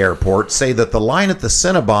into the airport say that the line at the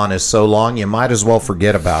Cinnabon is so long you might as well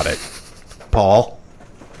forget about it. Paul?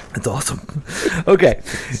 That's awesome. Okay.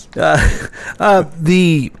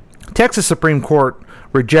 The Texas Supreme Court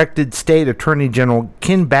rejected State Attorney General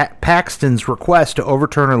Ken Paxton's request to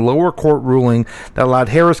overturn a lower court ruling that allowed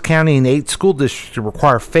Harris County and 8 school districts to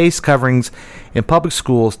require face coverings in public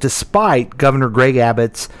schools, despite Governor Greg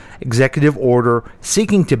Abbott's executive order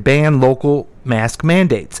seeking to ban local mask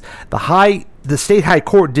mandates. The state high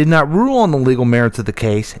court did not rule on the legal merits of the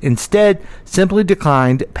case, instead simply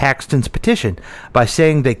declined Paxton's petition by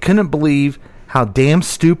saying they couldn't believe how damn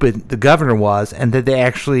stupid the governor was and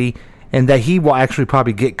that he will actually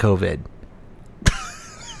probably get COVID.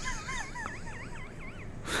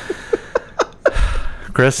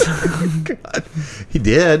 Chris? God. He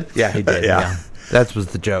did. Yeah, he did. Yeah. That was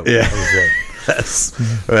the joke. Yeah. That was it.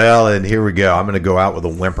 Well, and here we go. I'm going to go out with a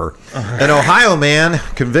whimper. An Ohio man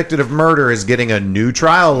convicted of murder is getting a new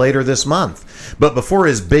trial later this month. But before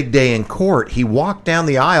his big day in court, he walked down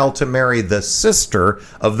the aisle to marry the sister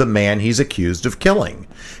of the man he's accused of killing.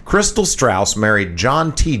 Crystal Strauss married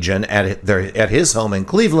John Tejan at his home in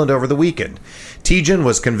Cleveland over the weekend. Tejan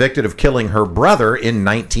was convicted of killing her brother in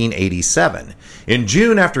 1987. In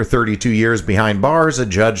June, after 32 years behind bars, a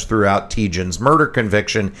judge threw out Tejan's murder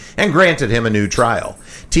conviction and granted him a new trial.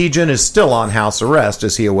 Tejan is still on house arrest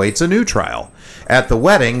as he awaits a new trial. At the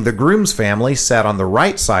wedding, the groom's family sat on the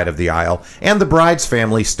right side of the aisle, and the bride's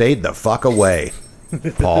family stayed the fuck away.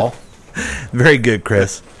 Paul? Very good,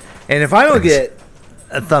 Chris. And if I don't get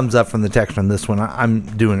a thumbs up from the text on this one, I'm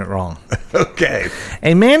doing it wrong. Okay.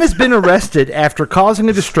 A man has been arrested after causing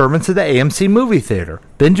a disturbance at the AMC movie theater.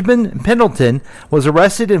 Benjamin Pendleton was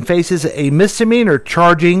arrested and faces a misdemeanor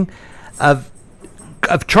charge of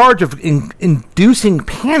inducing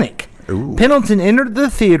panic. Ooh. Pendleton entered the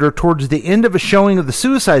theater towards the end of a showing of The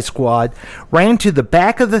Suicide Squad, ran to the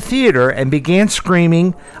back of the theater, and began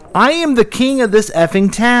screaming, "I am the king of this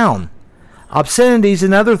effing town," obscenities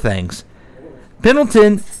and other things.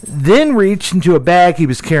 Pendleton then reached into a bag he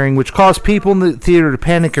was carrying, which caused people in the theater to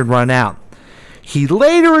panic and run out. He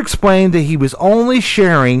later explained that he was only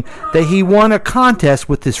sharing that he won a contest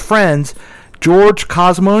with his friends, George,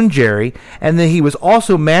 Cosmo, and Jerry, and that he was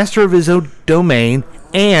also master of his own domain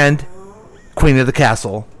and queen of the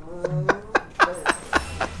castle.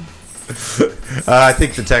 I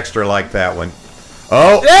think the texter liked that one.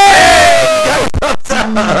 Oh! Hey!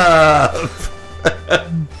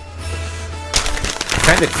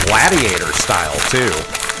 Kind of gladiator style, too.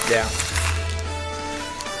 Yeah.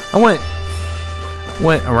 I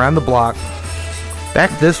went around the block,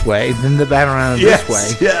 back this way, then back around this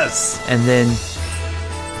way. Yes. And then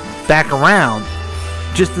back around.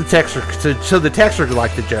 Just the texter, so the texter could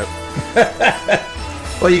like the joke.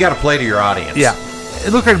 Well, you got to play to your audience. Yeah.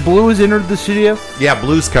 It looked like Blue has entered the studio. Yeah,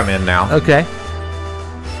 Blue's come in now. Okay.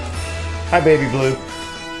 Hi, baby Blue.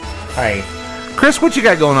 Hi. Chris, what you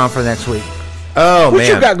got going on for next week? Oh, what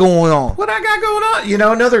man. you got going on? What I got going on? You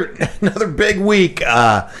know, another big week.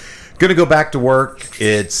 Gonna go back to work.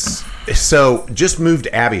 It's so just moved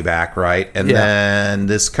Abby back, right? And then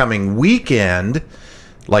this coming weekend,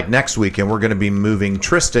 like next weekend, we're going to be moving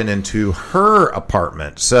Tristan into her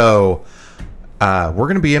apartment. So we're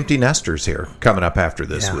going to be empty nesters here coming up after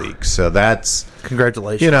this week. So that's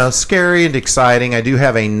congratulations. Scary and exciting. I do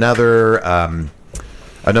have another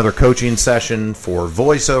coaching session for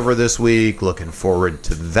voiceover this week. Looking forward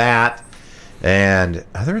to that. And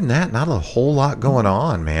other than that, not a whole lot going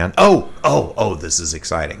on, man. Oh, this is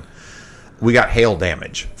exciting. We got hail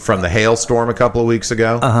damage from the hailstorm a couple of weeks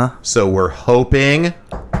ago. Uh-huh. So we're hoping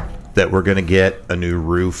that we're going to get a new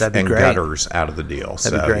roof and great. Gutters out of the deal.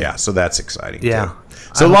 That'd be great. Yeah, so that's exciting Yeah. too.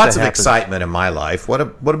 So lots of excitement in my life. What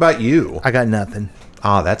about you? I got nothing.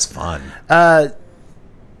 Oh, that's fun.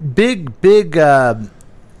 Big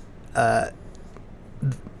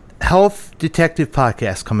health detective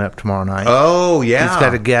podcast coming up tomorrow night. Oh, yeah. He's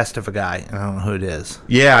got a guest of a guy. I don't know who it is.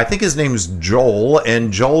 Yeah, I think his name's Joel,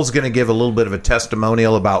 and Joel's going to give a little bit of a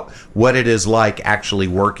testimonial about what it is like actually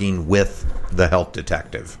working with the health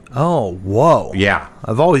detective. Oh, whoa. Yeah.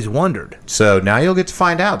 I've always wondered. So now you'll get to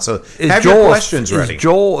find out. So have your questions ready. Is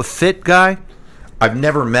Joel a fit guy? I've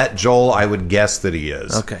never met Joel. I would guess that he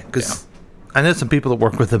is. Okay, because I know some people that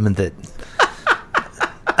work with him and that...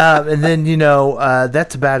 and then,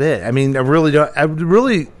 that's about it. I mean, I would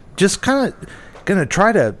really just kind of going to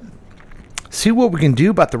try to see what we can do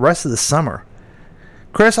about the rest of the summer.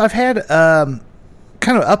 Chris, I've had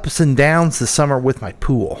kind of ups and downs this summer with my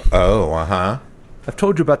pool. Oh, uh-huh. I've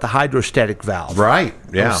told you about the hydrostatic valve. Right,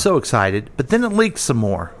 yeah. I was so excited, but then it leaked some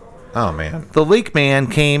more. Oh, man. The leak man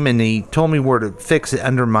came and he told me where to fix it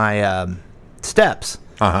under my steps.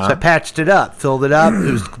 Uh-huh. So I patched it up, filled it up.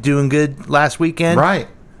 It was doing good last weekend. Right.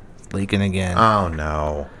 Leaking again. Oh,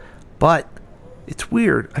 no. But it's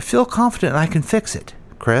weird. I feel confident I can fix it,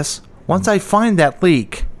 Chris. Once I find that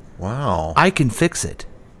leak, wow, I can fix it.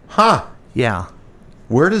 Huh. Yeah.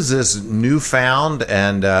 Where does this newfound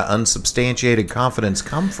and unsubstantiated confidence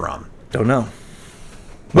come from? Don't know.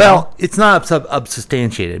 Well, it's not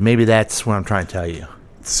unsubstantiated. Maybe that's what I'm trying to tell you.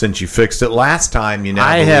 Since you fixed it last time, you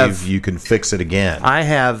now believe you can fix it again. I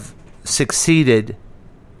have succeeded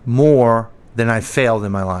more than I failed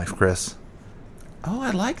in my life, Chris. Oh,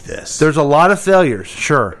 I like this. There's a lot of failures,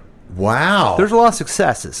 sure. Wow. There's a lot of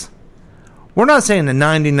successes. We're not saying the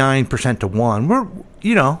 99% to 1. We're,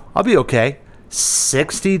 I'll be okay.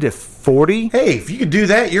 60 to 40. Hey, if you could do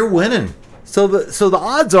that, you're winning. So the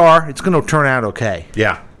odds are it's going to turn out okay.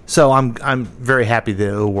 Yeah. So I'm very happy that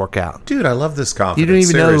it'll work out. Dude, I love this confidence. You don't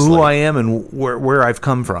even Seriously. know who I am and where I've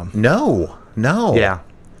come from. No. Yeah.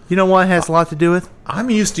 You know what it has a lot to do with? I'm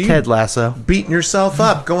used to you Ted Lasso. beating yourself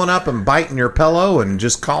up, going up and biting your pillow and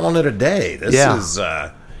just calling it a day. This is...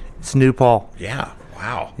 it's new Paul. Yeah.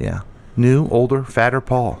 Wow. Yeah. New, older, fatter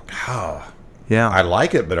Paul. Oh. Yeah. I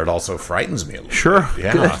like it, but it also frightens me a little Sure.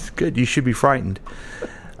 bit. Yeah. Good. You should be frightened.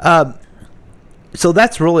 So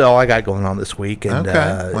that's really all I got going on this week. And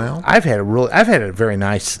well, I've had a very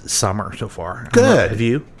nice summer so far. Good. Have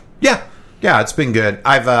you? Yeah. It's been good.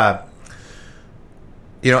 I've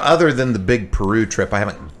other than the big Peru trip, I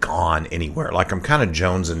haven't gone anywhere. Like, I'm kind of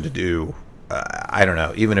jonesing to do I don't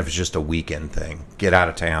know, even if it's just a weekend thing, get out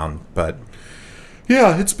of town. But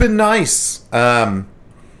yeah, it's been nice. And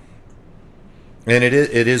it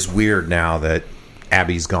is weird now that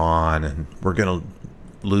Abby's gone and we're gonna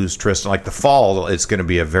lose Tristan. Like, the fall, it's going to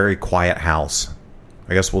be a very quiet house.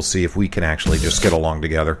 I guess we'll see if we can actually just get along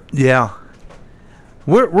together. Yeah,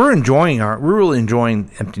 we're really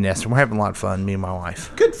enjoying Empty Nest, and we're having a lot of fun. Me and my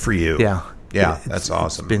wife. Good for you. Yeah, that's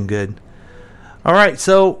awesome. It's been good. All right,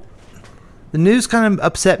 so the news kind of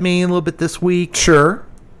upset me a little bit this week. Sure.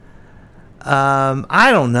 I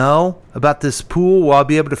don't know about this pool. Will I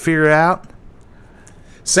be able to figure it out?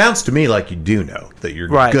 Sounds to me like you do know that you're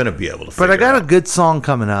going to be able to figure it out. But I got a good song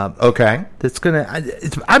coming up. Okay. That's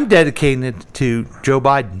I'm dedicating it to Joe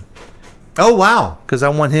Biden. Oh, wow. Because I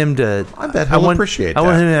want him to... I bet he'll appreciate that. I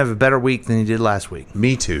want him to have a better week than he did last week.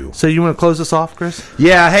 Me too. So you want to close us off, Chris?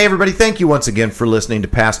 Yeah. Hey, everybody. Thank you once again for listening to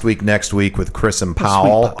Past Week, Next Week with Chris and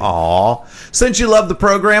Powell. Aw. Since you love the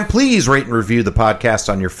program, please rate and review the podcast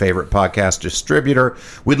on your favorite podcast distributor.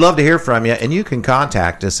 We'd love to hear from you, and you can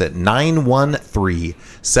contact us at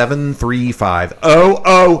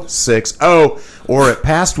 913-735-0060 or at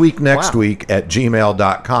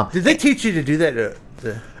pastweeknextweek@gmail.com. Did they teach you to do that?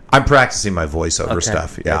 I'm practicing my voiceover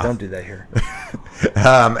stuff. Yeah, don't do that here.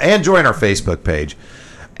 And join our Facebook page.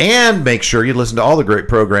 And make sure you listen to all the great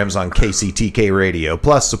programs on KCTK Radio.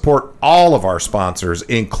 Plus, support all of our sponsors,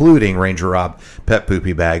 including Ranger Rob Pet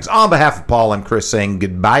Poopy Bags. On behalf of Paul and Chris, saying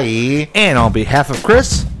goodbye. And on behalf of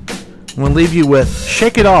Chris, I'm going to leave you with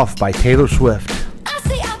Shake It Off by Taylor Swift.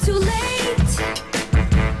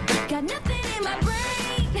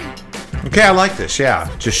 Okay, I like this.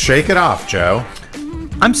 Yeah, just shake it off, Joe.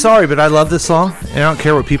 I'm sorry, but I love this song, and I don't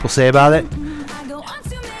care what people say about it.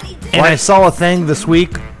 And I saw a thing this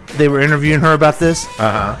week. They were interviewing her about this.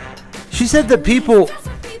 She said that people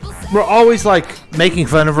were always making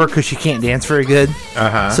fun of her because she can't dance very good.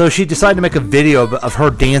 So she decided to make a video of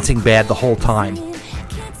her dancing bad the whole time.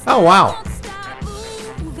 Oh, wow.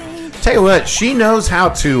 Tell you what, she knows how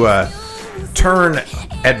to turn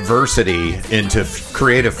adversity into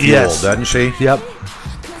creative fuel, doesn't she? Yep.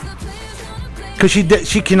 Because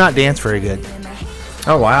she cannot dance very good.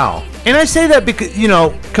 Oh, wow. And I say that because,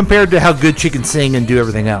 compared to how good she can sing and do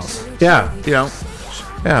everything else. Yeah.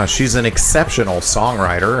 Yeah, she's an exceptional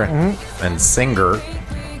songwriter and singer.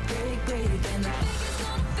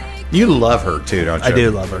 You love her, too, don't you? I do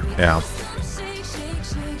love her. Yeah.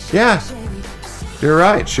 Yeah. You're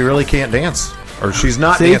right. She really can't dance. Or she's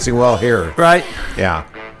not dancing well here. Right. Yeah.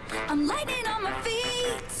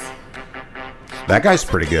 That guy's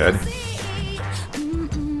pretty good.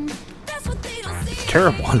 It's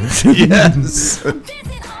terrible. Yes.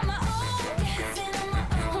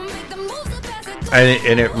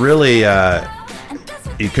 And it really,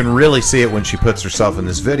 you can really see it when she puts herself in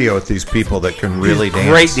this video with these people that can really dance.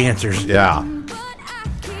 Great dancers. Yeah. And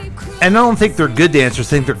I don't think they're good dancers. I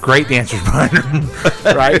think they're great dancers behind them.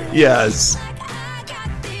 Right? Yes.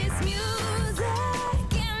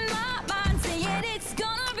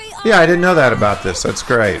 Yeah, I didn't know that about this. That's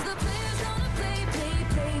great.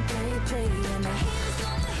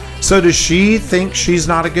 So does she think she's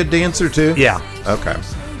not a good dancer too? Yeah. Okay.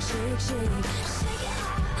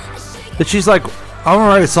 But she's like, I want to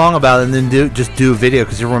write a song about it and then just do a video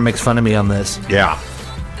because everyone makes fun of me on this. Yeah.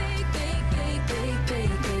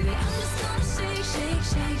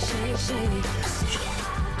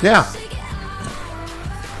 Yeah.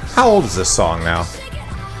 How old is this song now?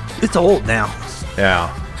 It's old now.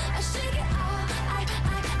 Yeah.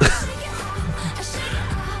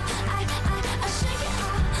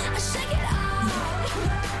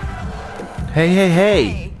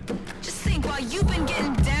 Hey. Just think, while you've been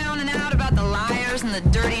getting down and out about the liars and the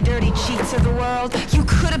dirty, dirty cheats of the world, you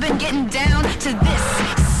could have been getting down to this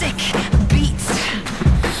sick beat.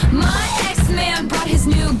 My ex-man brought his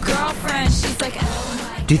new girlfriend. She's like,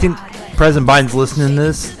 oh. Do you think President Biden's listening to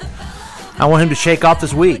this? I want him to shake off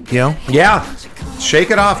this week, Yeah.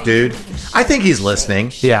 Shake it off, dude. I think he's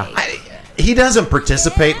listening. Yeah. He doesn't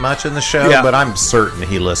participate much in the show, but I'm certain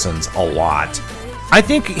he listens a lot. I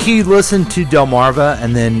think he listened to Delmarva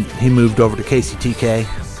and then he moved over to KCTK.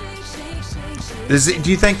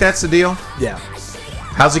 Do you think that's the deal? Yeah.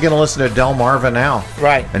 How's he going to listen to Delmarva now?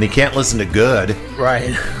 Right. And he can't listen to Good. Right.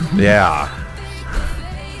 Yeah.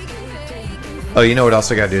 Oh, you know what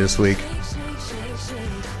else I got to do this week?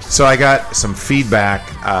 So I got some feedback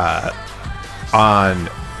on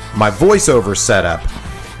my voiceover setup,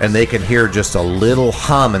 and they can hear just a little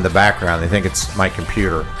hum in the background. They think it's my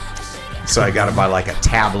computer. So I got to buy like a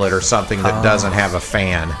tablet or something that doesn't have a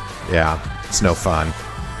fan. Yeah, it's no fun.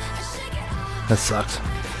 That sucks.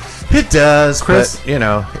 It does, Chris, but, you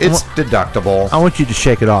know, it's deductible. I want you to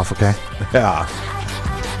shake it off, okay? Yeah.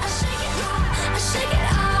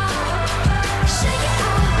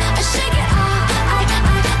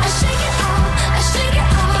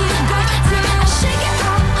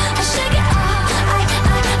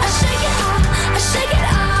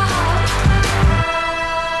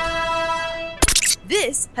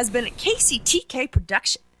 This has been a KCTK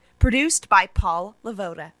production, produced by Paul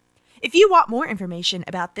Lavoda. If you want more information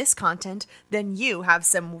about this content, then you have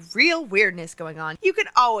some real weirdness going on. You can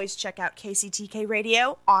always check out KCTK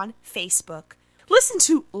Radio on Facebook. Listen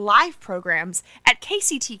to live programs at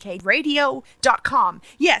kctkradio.com.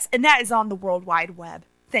 Yes, and that is on the World Wide Web.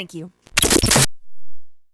 Thank you.